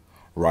lasts,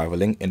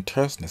 rivaling in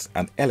terseness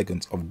and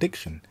elegance of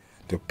diction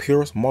the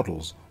purest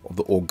models of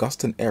the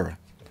Augustan era,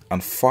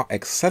 and far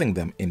excelling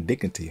them in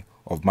dignity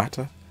of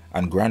matter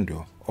and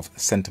grandeur of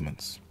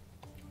sentiments.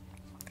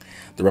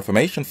 The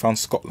Reformation found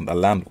Scotland a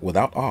land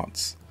without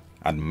arts,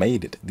 and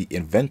made it the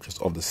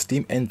inventress of the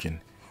steam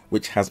engine,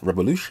 which has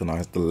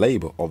revolutionised the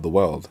labour of the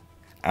world,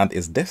 and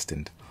is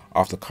destined,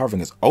 after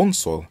covering its own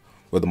soil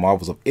with the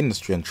marvels of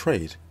industry and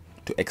trade,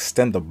 to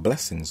extend the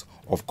blessings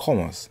of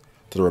commerce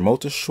to the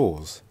remotest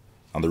shores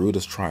and the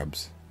rudest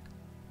tribes.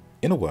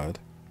 In a word,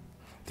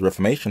 the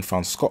Reformation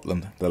found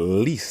Scotland the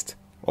least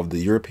of the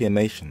European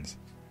nations,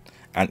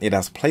 and it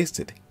has placed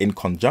it, in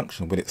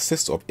conjunction with its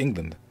sister of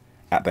England,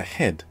 at the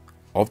head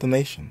of the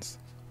nations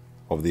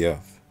of the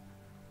earth.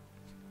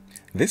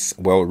 This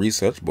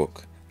well-researched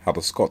book, How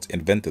the Scots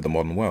Invented the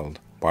Modern World,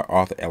 by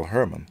Arthur L.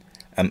 Herman,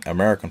 an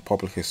American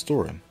popular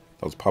historian,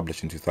 that was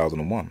published in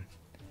 2001,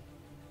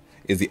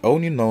 is the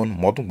only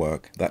known modern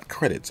work that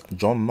credits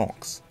John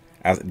Knox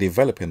as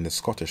developing the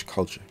Scottish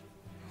culture,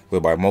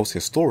 whereby most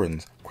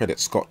historians credit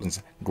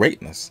Scotland's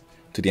greatness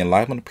to the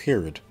Enlightenment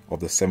period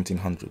of the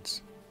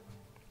 1700s.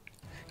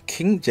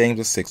 King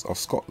James VI of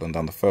Scotland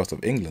and the first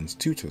of England's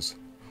tutors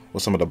were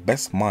some of the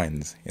best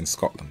minds in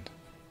Scotland.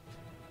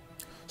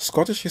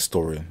 Scottish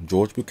historian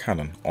George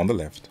Buchanan, on the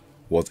left,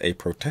 was a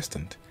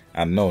Protestant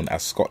and known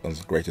as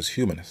Scotland's greatest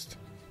humanist.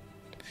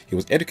 He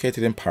was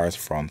educated in Paris,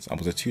 France, and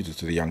was a tutor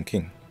to the young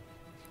king.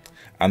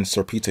 And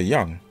Sir Peter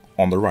Young,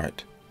 on the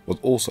right, was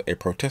also a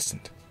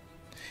Protestant.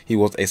 He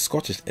was a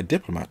Scottish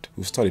diplomat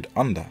who studied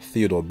under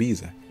Theodore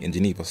Beza in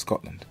Geneva,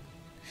 Scotland.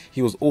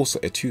 He was also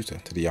a tutor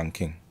to the young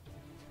king.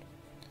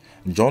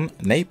 John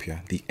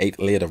Napier, the 8th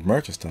Laird of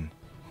Merchiston,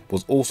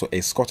 was also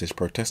a Scottish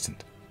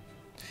Protestant.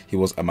 He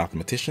was a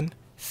mathematician,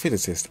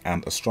 physicist,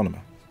 and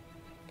astronomer.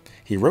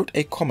 He wrote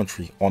a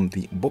commentary on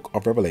the Book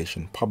of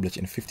Revelation published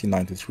in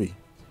 1593,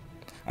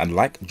 and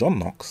like John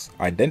Knox,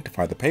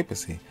 identified the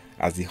papacy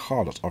as the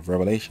harlot of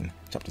Revelation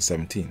chapter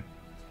 17.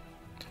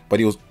 But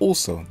he was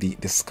also the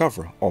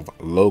discoverer of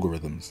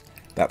logarithms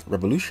that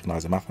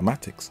revolutionized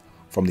mathematics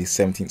from the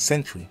 17th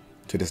century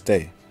to this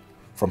day,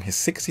 from his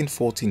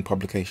 1614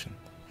 publication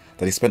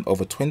that he spent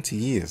over 20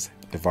 years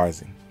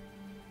devising.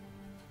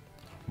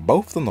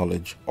 Both the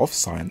knowledge of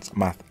science,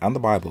 math, and the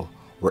Bible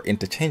were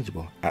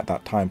interchangeable at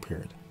that time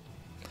period,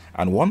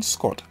 and one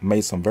Scot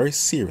made some very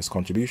serious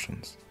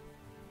contributions.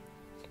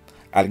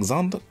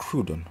 Alexander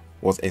Cruden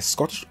was a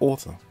Scottish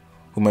author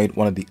who made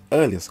one of the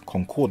earliest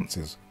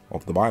concordances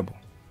of the Bible.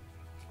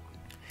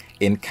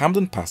 In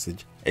Camden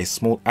Passage, a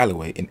small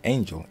alleyway in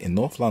Angel in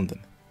North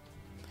London,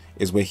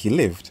 is where he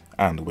lived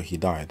and where he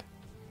died,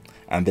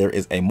 and there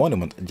is a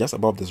monument just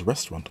above this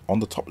restaurant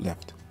on the top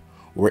left,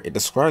 where it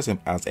describes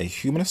him as a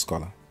humanist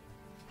scholar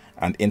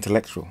and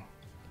intellectual,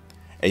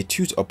 a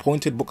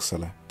tutor-appointed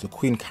bookseller to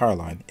Queen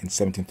Caroline in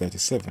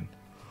 1737,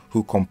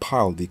 who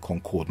compiled the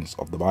concordance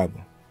of the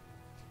Bible.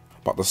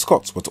 But the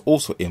Scots were to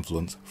also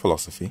influence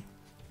philosophy,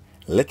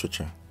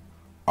 literature,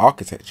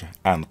 architecture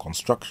and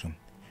construction,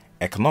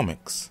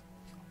 economics,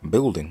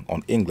 building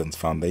on England's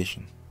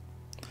foundation,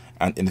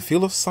 and in the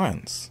field of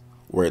science,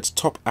 where its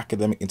top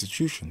academic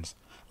institutions,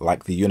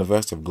 like the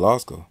University of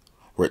Glasgow,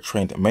 where it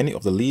trained many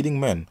of the leading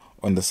men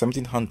in the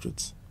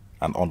 1700s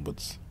and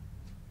onwards.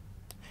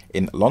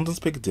 In London's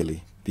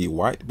Piccadilly, the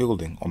white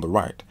building on the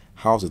right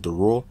houses the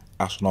Royal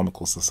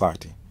Astronomical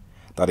Society,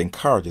 that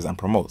encourages and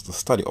promotes the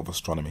study of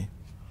astronomy,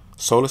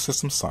 solar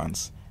system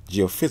science,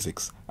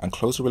 geophysics, and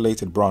closely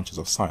related branches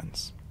of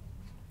science.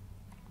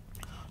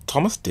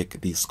 Thomas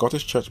Dick, the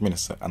Scottish church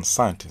minister and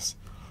scientist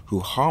who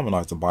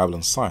harmonized the Bible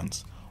and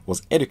science,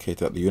 was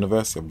educated at the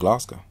University of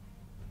Glasgow.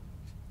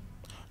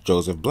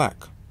 Joseph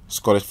Black,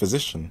 Scottish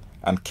physician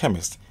and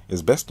chemist,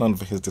 is best known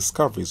for his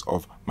discoveries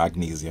of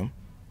magnesium,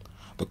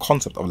 the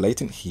concept of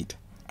latent heat,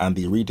 and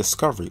the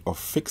rediscovery of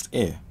fixed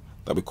air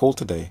that we call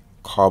today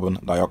carbon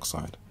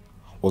dioxide.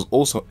 Was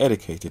also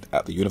educated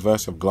at the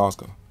University of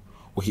Glasgow,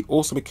 where he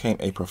also became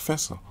a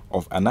professor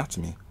of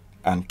anatomy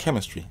and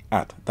chemistry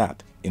at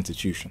that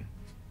institution.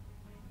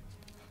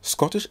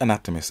 Scottish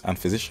anatomist and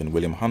physician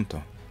William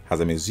Hunter has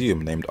a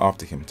museum named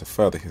after him to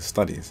further his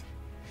studies.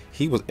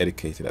 He was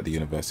educated at the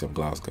University of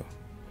Glasgow.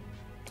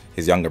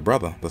 His younger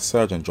brother, the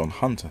surgeon John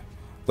Hunter,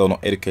 though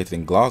not educated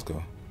in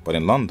Glasgow but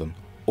in London,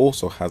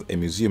 also has a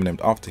museum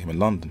named after him in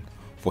London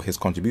for his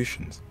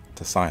contributions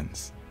to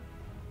science.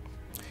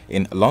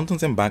 In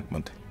London's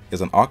Embankment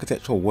is an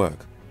architectural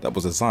work that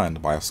was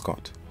designed by a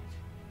Scot.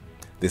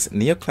 This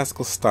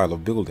neoclassical style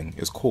of building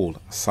is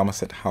called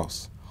Somerset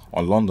House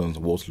on London's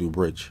Waterloo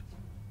Bridge.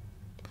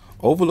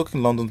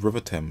 Overlooking London's River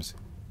Thames,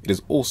 it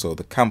is also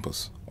the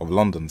campus of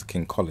London's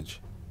King College.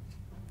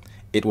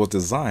 It was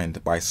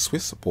designed by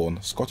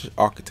Swiss-born Scottish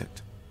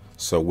architect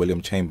Sir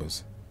William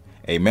Chambers,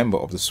 a member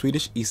of the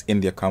Swedish East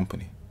India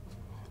Company,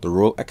 the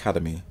Royal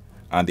Academy,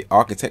 and the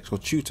architectural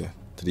tutor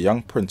to the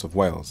young Prince of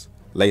Wales,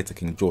 later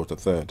King George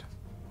III.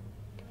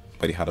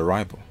 But he had a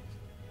rival.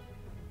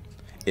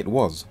 It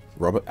was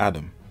Robert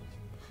Adam,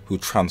 who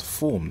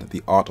transformed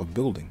the art of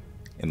building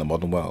in the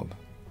modern world,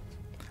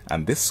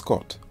 and this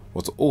Scot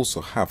was to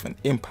also have an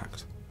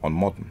impact on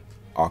modern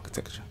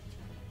architecture.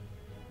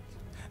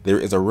 There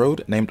is a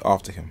road named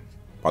after him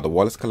by the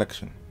Wallace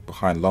Collection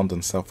behind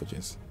London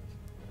Selfridges,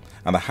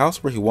 and the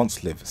house where he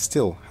once lived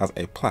still has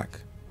a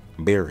plaque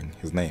bearing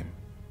his name.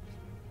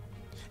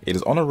 It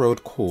is on a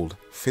road called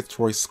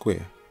Fitzroy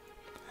Square,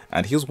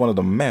 and he was one of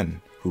the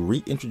men who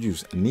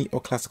reintroduced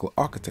neoclassical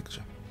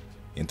architecture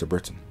into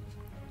Britain.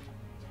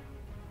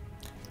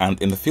 And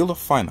in the field of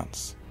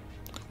finance,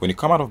 when you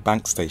come out of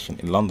Bank Station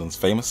in London's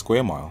famous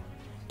Square Mile,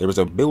 there is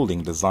a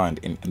building designed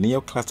in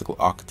neoclassical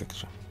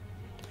architecture.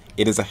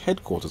 It is the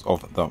headquarters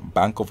of the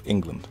Bank of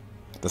England,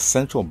 the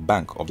central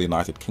bank of the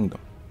United Kingdom,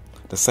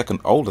 the second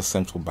oldest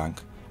central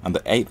bank and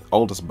the eighth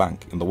oldest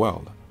bank in the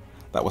world,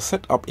 that was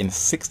set up in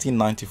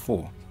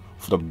 1694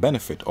 for the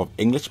benefit of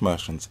English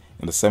merchants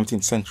in the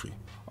 17th century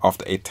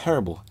after a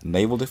terrible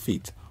naval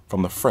defeat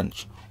from the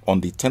French on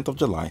the 10th of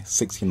July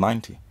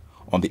 1690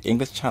 on the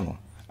English Channel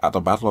at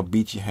the Battle of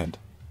Beachy Head,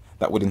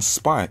 that would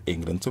inspire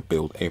England to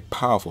build a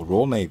powerful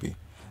Royal Navy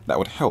that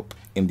would help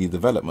in the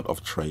development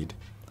of trade,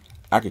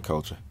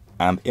 agriculture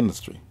and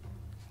industry,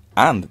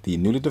 and the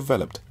newly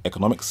developed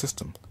economic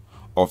system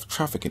of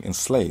trafficking in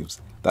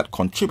slaves that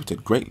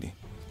contributed greatly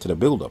to the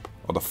build-up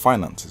of the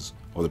finances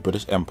of the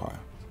British Empire.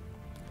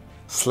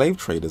 Slave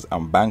traders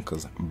and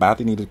bankers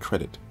badly needed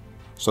credit,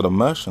 so the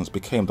merchants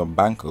became the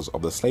bankers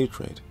of the slave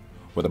trade,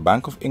 where the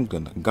Bank of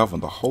England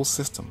governed the whole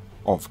system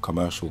of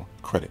commercial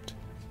credit.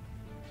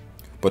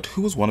 But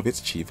who was one of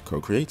its chief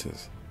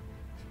co-creators?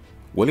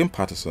 William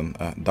Paterson,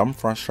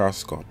 Dumfriesshire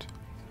Scot,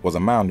 was a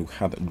man who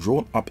had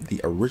drawn up the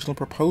original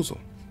proposal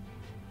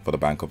for the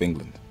Bank of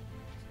England.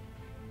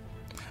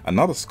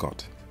 Another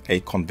Scot, a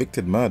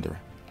convicted murderer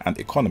and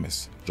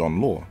economist, John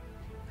Law,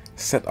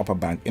 set up a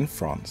bank in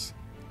France,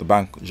 the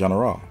Banque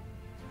Générale,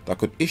 that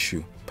could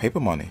issue paper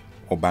money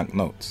or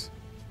banknotes.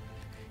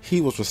 He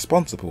was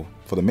responsible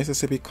for the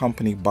Mississippi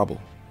Company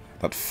bubble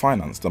that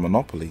financed the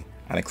monopoly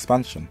and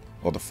expansion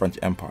of the French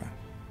Empire.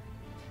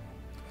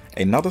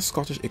 Another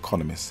Scottish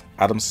economist,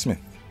 Adam Smith,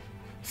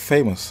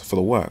 famous for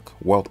the work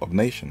Wealth of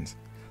Nations,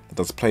 that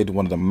has played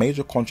one of the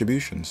major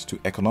contributions to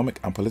economic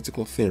and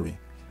political theory,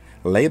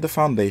 laid the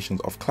foundations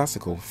of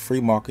classical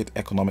free market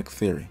economic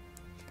theory,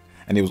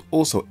 and he was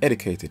also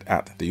educated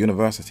at the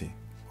University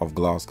of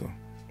Glasgow.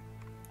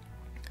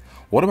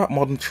 What about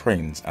modern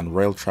trains and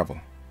rail travel?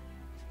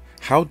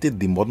 How did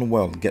the modern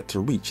world get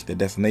to reach their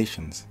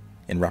destinations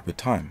in rapid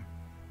time?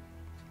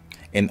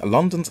 In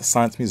London's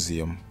Science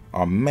Museum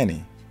are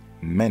many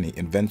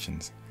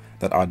inventions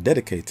that are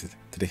dedicated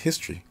to the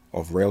history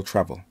of rail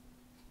travel.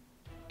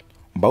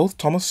 Both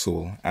Thomas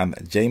Sewell and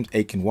James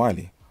Aiken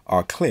Wiley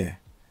are clear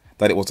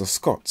that it was the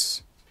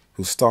Scots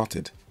who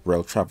started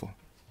rail travel,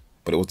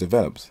 but it was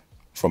developed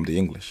from the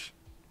English.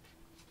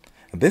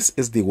 This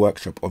is the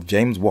workshop of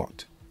James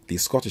Watt, the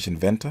Scottish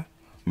inventor,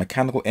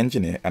 mechanical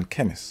engineer and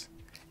chemist,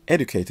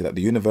 educated at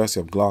the University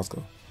of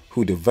Glasgow,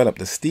 who developed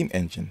the steam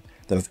engine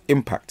that has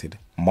impacted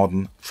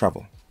modern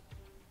travel.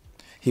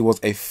 He was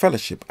a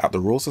fellowship at the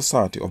Royal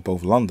Society of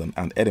both London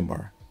and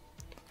Edinburgh,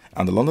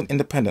 and the London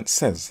Independent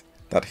says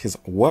that his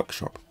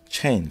workshop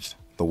changed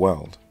the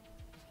world.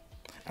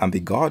 And the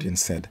Guardian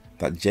said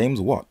that James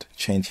Watt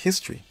changed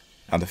history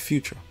and the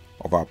future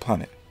of our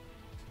planet.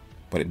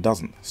 But it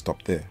doesn't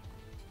stop there.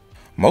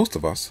 Most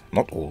of us,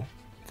 not all,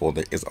 for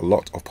there is a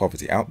lot of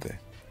poverty out there,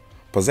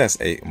 possess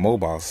a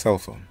mobile cell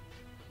phone.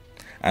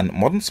 And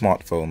modern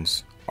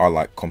smartphones are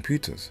like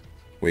computers,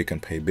 where you can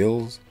pay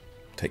bills,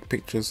 take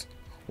pictures,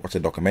 watch a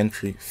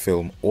documentary,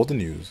 film, or the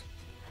news,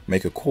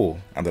 make a call,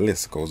 and the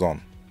list goes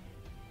on.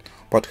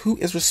 But who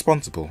is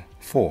responsible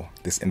for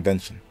this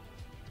invention?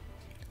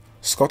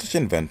 Scottish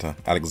inventor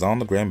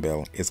Alexander Graham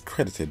Bell is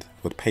credited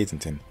with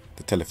patenting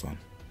the telephone.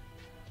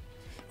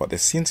 But there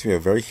seems to be a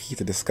very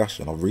heated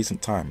discussion of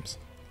recent times,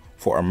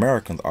 for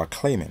Americans are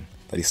claiming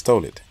that he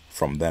stole it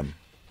from them.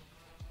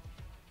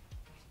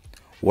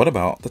 What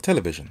about the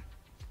television?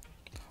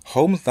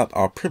 Homes that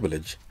are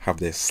privileged have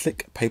their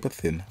slick,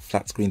 paper-thin,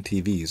 flat-screen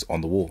TVs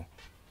on the wall,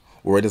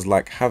 or it is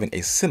like having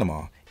a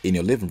cinema in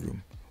your living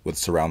room with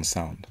surround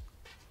sound.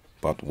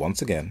 But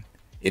once again,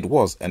 it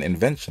was an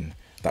invention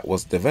that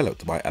was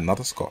developed by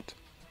another Scot,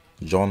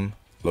 John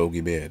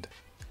Logie Baird,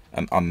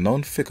 an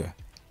unknown figure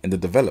in the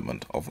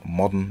development of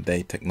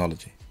modern-day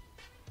technology.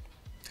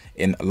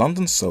 In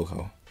London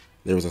Soho,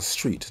 there is a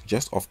street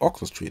just off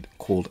Oxford Street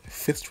called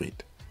Fifth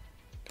Street,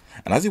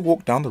 and as you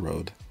walk down the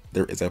road,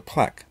 there is a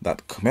plaque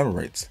that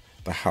commemorates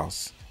the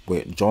house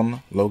where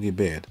John Logie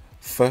Baird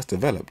first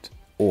developed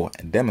or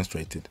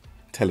demonstrated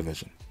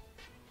television.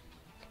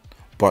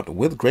 But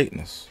with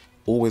greatness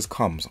always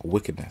comes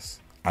wickedness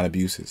and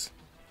abuses,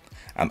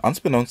 and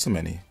unbeknownst to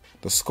many,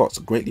 the Scots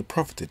greatly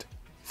profited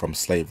from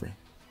slavery.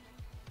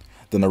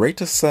 The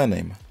narrator's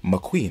surname,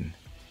 MacQueen,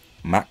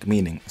 Mac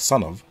meaning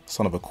son of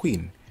a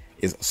queen,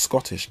 is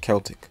Scottish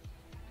Celtic.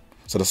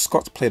 So the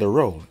Scots played a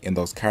role in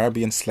those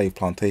Caribbean slave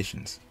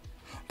plantations,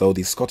 though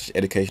the Scottish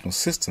educational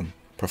system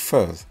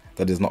prefers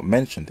that it is not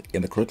mentioned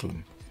in the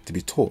curriculum to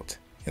be taught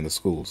in the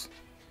schools.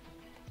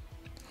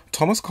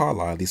 Thomas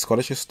Carlyle, the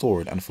Scottish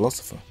historian and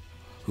philosopher,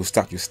 whose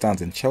statue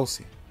stands in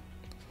Chelsea,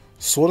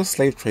 saw the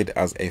slave trade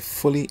as a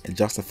fully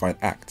justified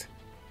act,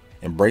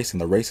 embracing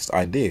the racist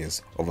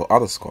ideas of the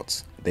other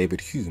Scots,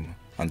 David Hume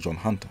and John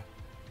Hunter.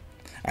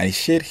 and he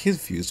shared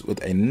his views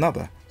with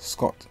another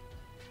Scot,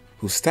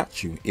 whose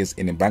statue is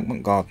in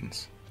Embankment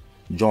Gardens,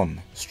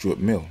 John Stuart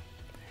Mill,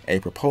 a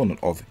proponent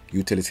of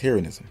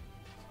utilitarianism.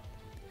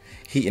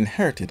 He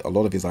inherited a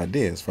lot of his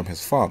ideas from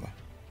his father.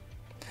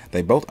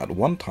 They both at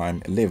one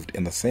time lived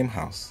in the same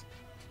house,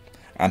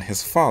 and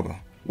his father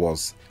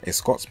was a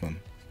Scotsman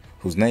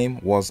whose name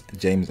was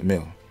James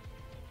Mill,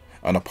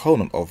 an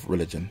opponent of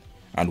religion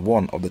and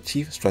one of the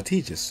chief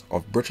strategists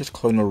of British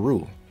colonial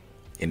rule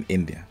in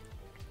India.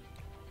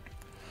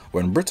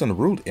 When Britain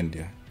ruled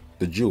India,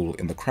 the jewel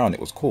in the crown it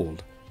was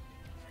called,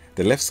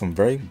 they left some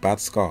very bad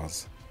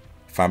scars,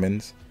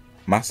 famines,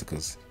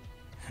 massacres,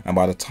 and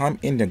by the time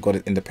India got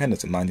its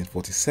independence in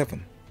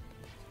 1947,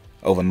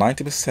 over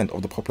 90%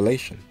 of the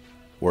population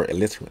were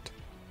illiterate.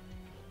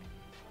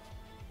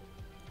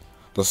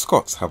 The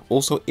Scots have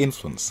also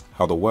influenced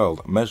how the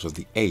world measures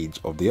the age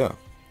of the Earth.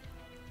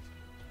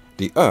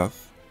 The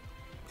Earth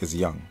is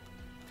young,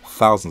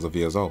 thousands of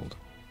years old,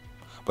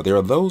 but there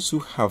are those who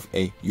have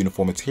a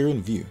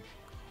uniformitarian view,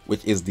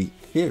 which is the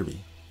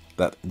theory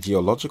that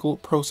geological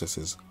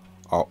processes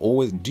are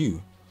always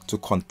due to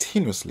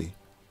continuously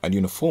and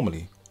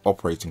uniformly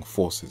operating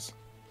forces.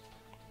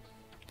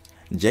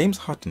 James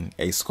Hutton,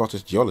 a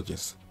Scottish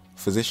geologist,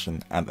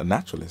 physician and a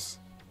naturalist,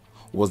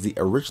 was the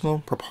original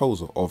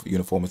proposer of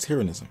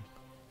uniformitarianism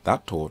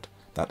that taught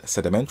that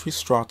sedimentary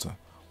strata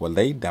were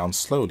laid down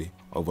slowly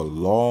over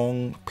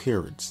long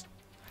periods,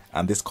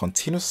 and this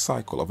continuous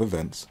cycle of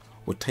events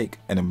would take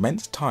an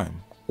immense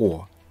time,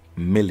 or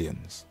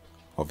millions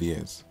of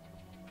years.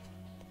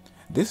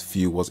 This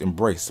view was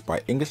embraced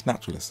by English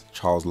naturalist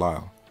Charles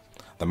Lyell,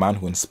 the man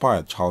who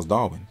inspired Charles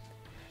Darwin,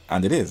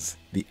 and it is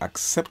the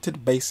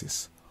accepted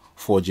basis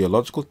for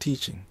geological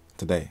teaching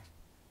today.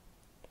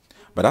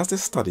 But as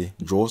this study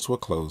draws to a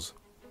close,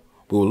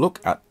 we will look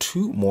at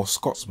two more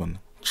Scotsmen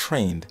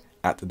trained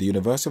at the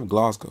University of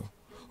Glasgow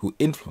who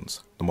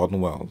influenced the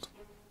modern world.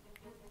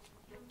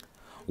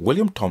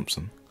 William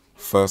Thomson,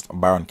 1st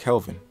Baron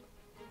Kelvin,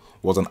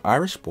 was an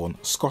Irish-born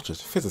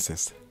Scottish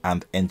physicist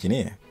and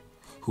engineer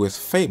who is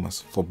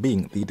famous for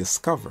being the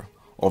discoverer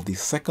of the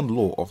second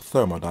law of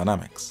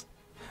thermodynamics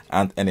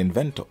and an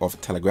inventor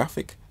of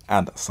telegraphic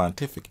and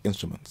scientific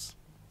instruments.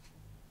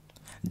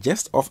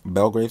 Just off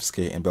Belgrave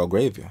Square in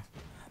Belgravia,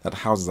 that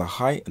houses a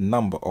high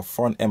number of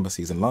foreign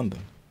embassies in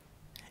London,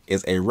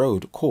 is a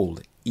road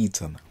called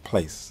Eaton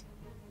Place.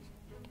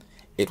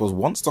 It was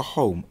once the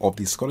home of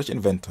the Scottish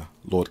inventor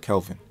Lord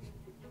Kelvin.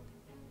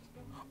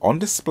 On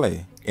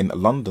display in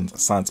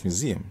London's Science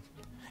Museum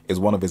is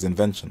one of his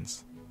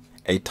inventions,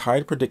 a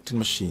tide predicting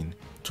machine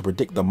to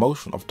predict the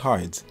motion of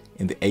tides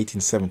in the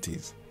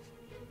 1870s.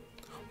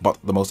 But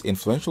the most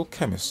influential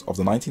chemist of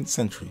the 19th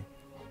century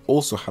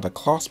also had a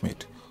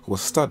classmate who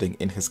was studying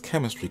in his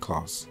chemistry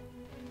class,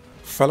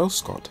 fellow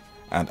Scot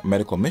and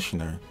medical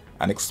missionary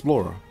and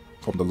explorer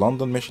from the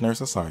London Missionary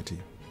Society,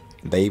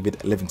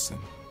 David Livingstone,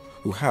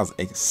 who has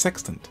a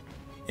sextant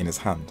in his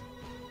hand.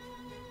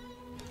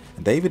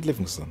 David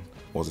Livingstone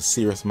was a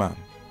serious man.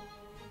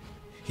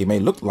 He may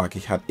look like he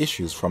had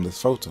issues from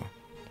this photo,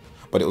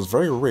 but it was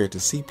very rare to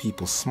see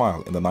people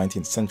smile in the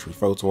 19th century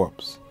photo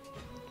ops.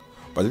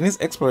 But in his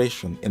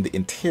exploration in the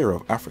interior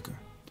of Africa,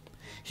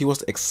 he was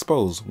to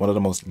expose one of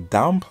the most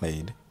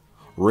downplayed,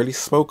 rarely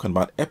spoken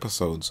about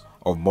episodes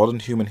of modern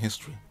human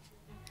history,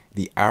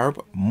 the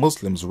Arab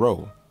Muslims'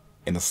 role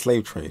in the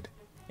slave trade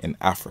in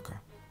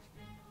Africa.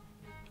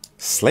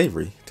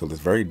 Slavery, till this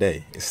very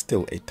day, is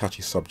still a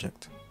touchy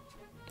subject.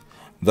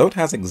 Though it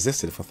has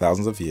existed for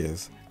thousands of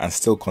years and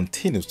still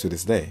continues to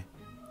this day,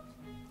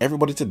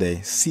 everybody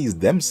today sees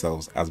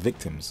themselves as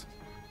victims,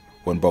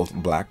 when both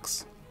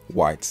blacks,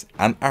 whites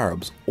and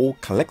Arabs all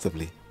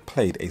collectively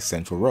played a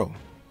central role.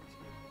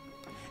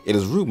 It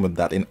is rumored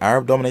that in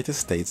Arab-dominated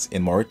states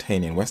in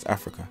Mauritania and West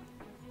Africa,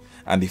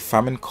 and the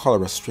famine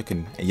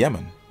cholera-stricken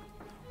Yemen,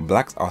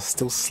 blacks are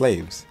still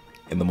slaves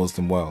in the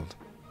Muslim world.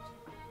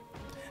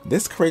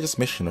 This courageous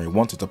missionary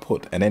wanted to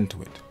put an end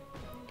to it,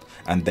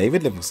 and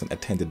David Livingstone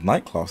attended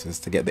night classes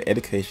to get the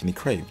education he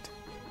craved.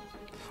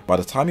 By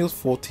the time he was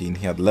 14,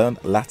 he had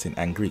learned Latin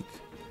and Greek,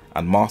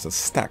 and mastered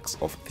stacks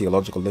of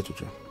theological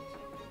literature.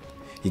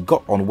 He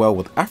got on well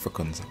with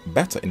Africans,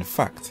 better in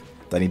fact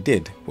than he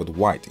did with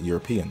white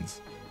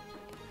Europeans.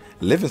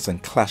 Livingstone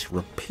clashed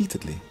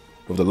repeatedly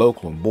with the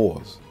local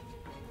Boers.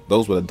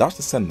 Those were the Dutch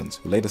descendants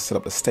who later set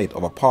up the state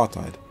of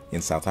apartheid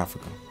in South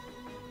Africa,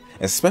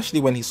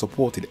 especially when he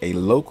supported a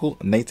local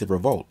native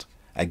revolt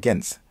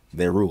against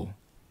their rule.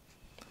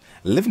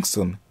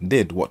 Livingstone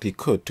did what he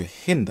could to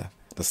hinder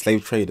the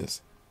slave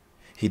traders.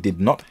 He did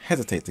not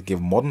hesitate to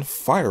give modern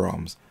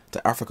firearms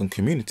to African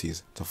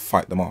communities to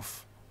fight them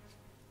off.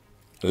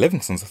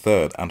 Livingstone's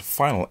third and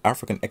final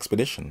African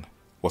expedition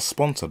was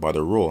sponsored by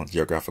the Royal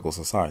Geographical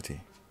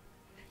Society.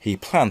 He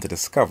planned to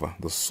discover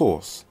the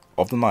source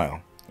of the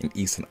Nile in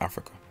Eastern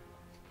Africa.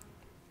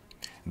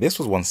 This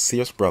was one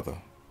serious brother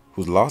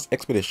whose last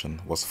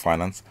expedition was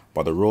financed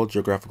by the Royal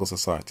Geographical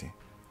Society.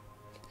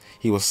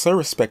 He was so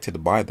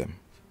respected by them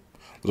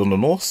that on the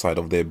north side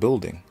of their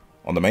building,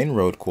 on the main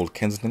road called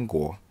Kensington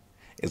Gore,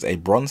 is a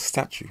bronze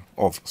statue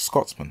of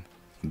Scotsman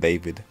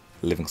David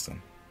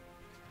Livingstone.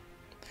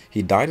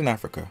 He died in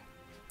Africa,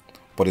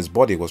 but his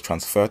body was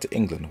transferred to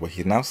England, where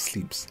he now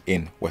sleeps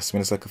in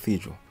Westminster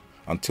Cathedral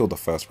until the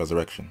first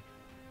resurrection.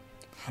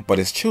 But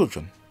his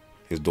children,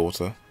 his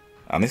daughter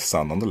and his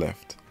son on the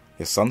left,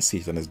 his son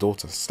seated and his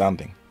daughter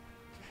standing,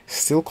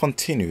 still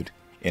continued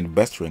in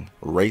bettering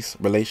race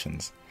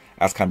relations,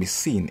 as can be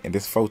seen in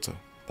this photo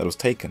that was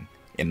taken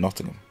in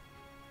Nottingham.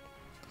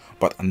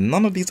 But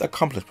none of these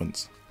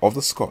accomplishments of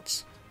the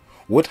Scots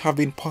would have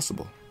been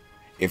possible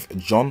if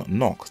John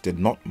Knox did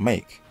not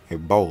make a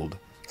bold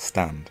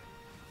stand.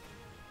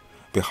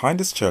 Behind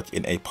this church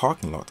in a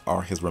parking lot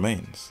are his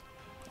remains,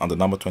 under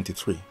number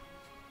 23.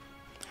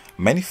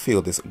 Many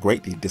feel this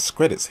greatly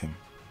discredits him,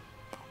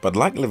 but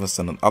like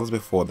Livingstone and others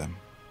before them,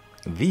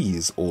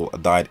 these all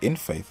died in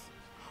faith,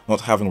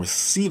 not having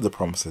received the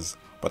promises,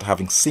 but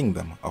having seen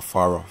them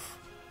afar off.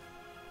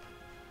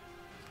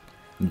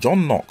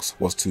 John Knox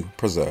was to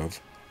preserve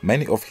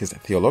many of his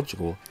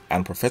theological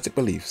and prophetic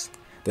beliefs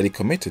that he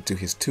committed to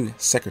his two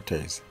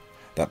secretaries,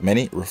 that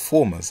many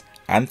reformers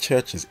and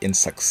churches in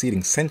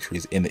succeeding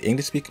centuries in the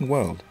English-speaking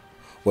world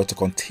were to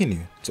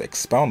continue to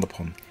expound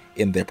upon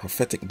in their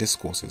prophetic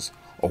discourses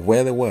of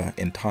where they were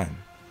in time.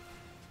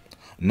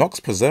 Knox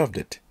preserved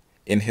it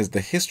in his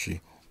The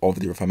History of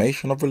the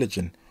Reformation of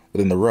Religion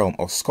within the Realm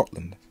of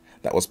Scotland,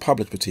 that was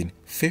published between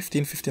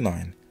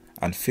 1559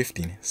 and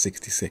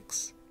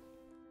 1566.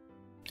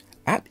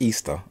 At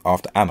Easter,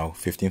 after Anno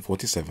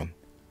 1547,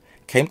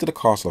 came to the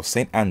castle of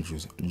St.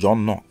 Andrews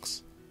John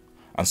Knox,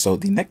 and so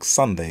the next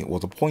Sunday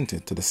was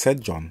appointed to the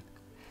said John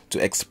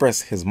to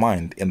express his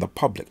mind in the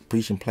public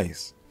preaching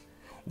place,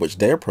 which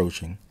day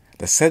approaching,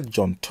 the said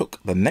John took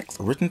the next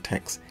written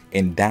text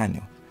in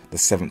Daniel, the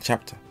 7th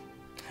chapter,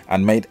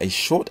 and made a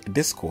short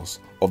discourse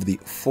of the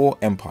 4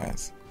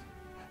 empires,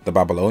 the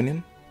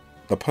Babylonian,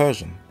 the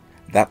Persian,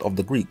 that of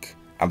the Greek,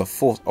 and the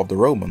 4th of the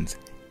Romans.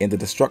 In the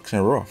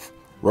destruction whereof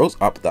rose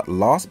up that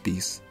last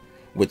beast,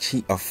 which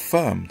he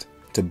affirmed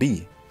to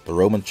be the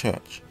Roman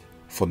Church,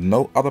 for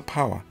no other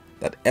power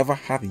that ever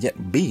hath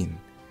yet been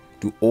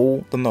do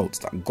all the notes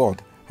that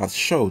God hath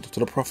showed to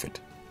the prophet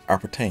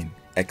appertain,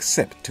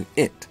 except to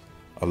it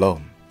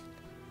alone,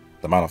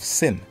 the man of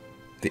sin,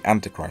 the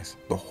Antichrist,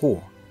 the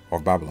whore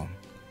of Babylon.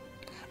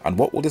 And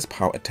what will this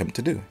power attempt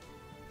to do?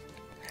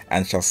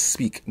 And shall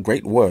speak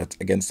great words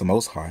against the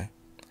Most High,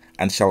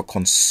 and shall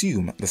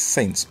consume the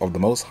saints of the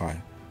Most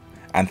High,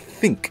 and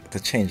think to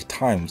change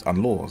times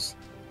and laws,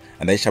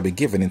 and they shall be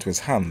given into his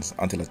hands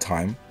until a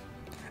time,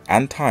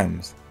 and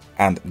times,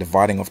 and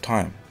dividing of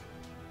time.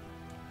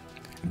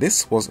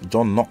 This was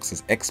John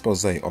Knox's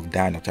expose of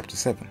Daniel chapter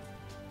 7.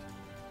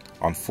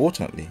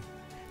 Unfortunately,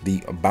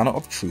 the Banner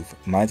of Truth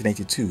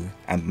 1982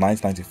 and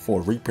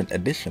 1994 reprint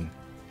edition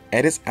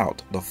edits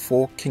out the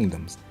 4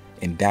 kingdoms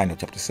in Daniel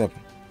chapter 7.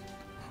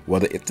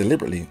 Whether it's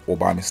deliberately or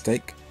by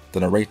mistake,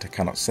 the narrator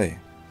cannot say.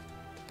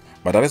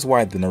 But that is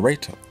why the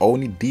narrator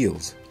only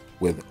deals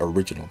with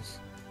originals.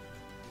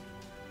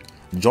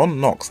 John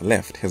Knox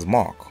left his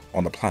mark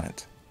on the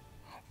planet,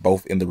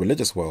 both in the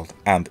religious world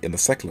and in the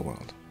secular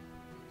world.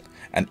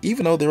 And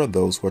even though there are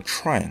those who are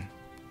trying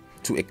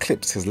to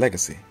eclipse his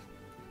legacy,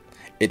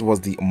 it was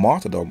the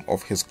martyrdom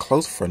of his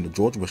close friend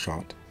George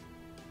Wishart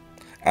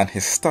and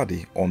his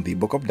study on the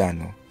book of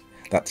Daniel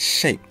that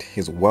shaped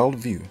his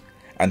worldview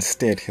and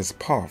steered his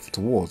path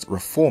towards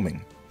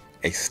reforming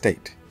a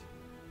state.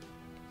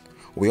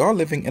 We are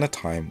living in a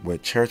time where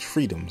church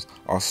freedoms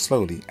are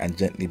slowly and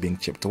gently being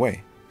chipped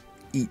away,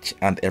 each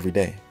and every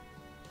day.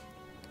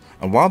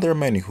 And while there are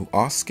many who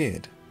are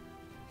scared,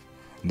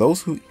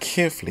 those who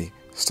carefully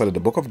study the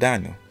book of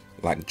Daniel,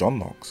 like John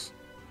Knox,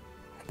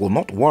 will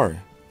not worry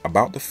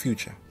about the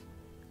future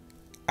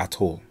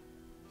at all.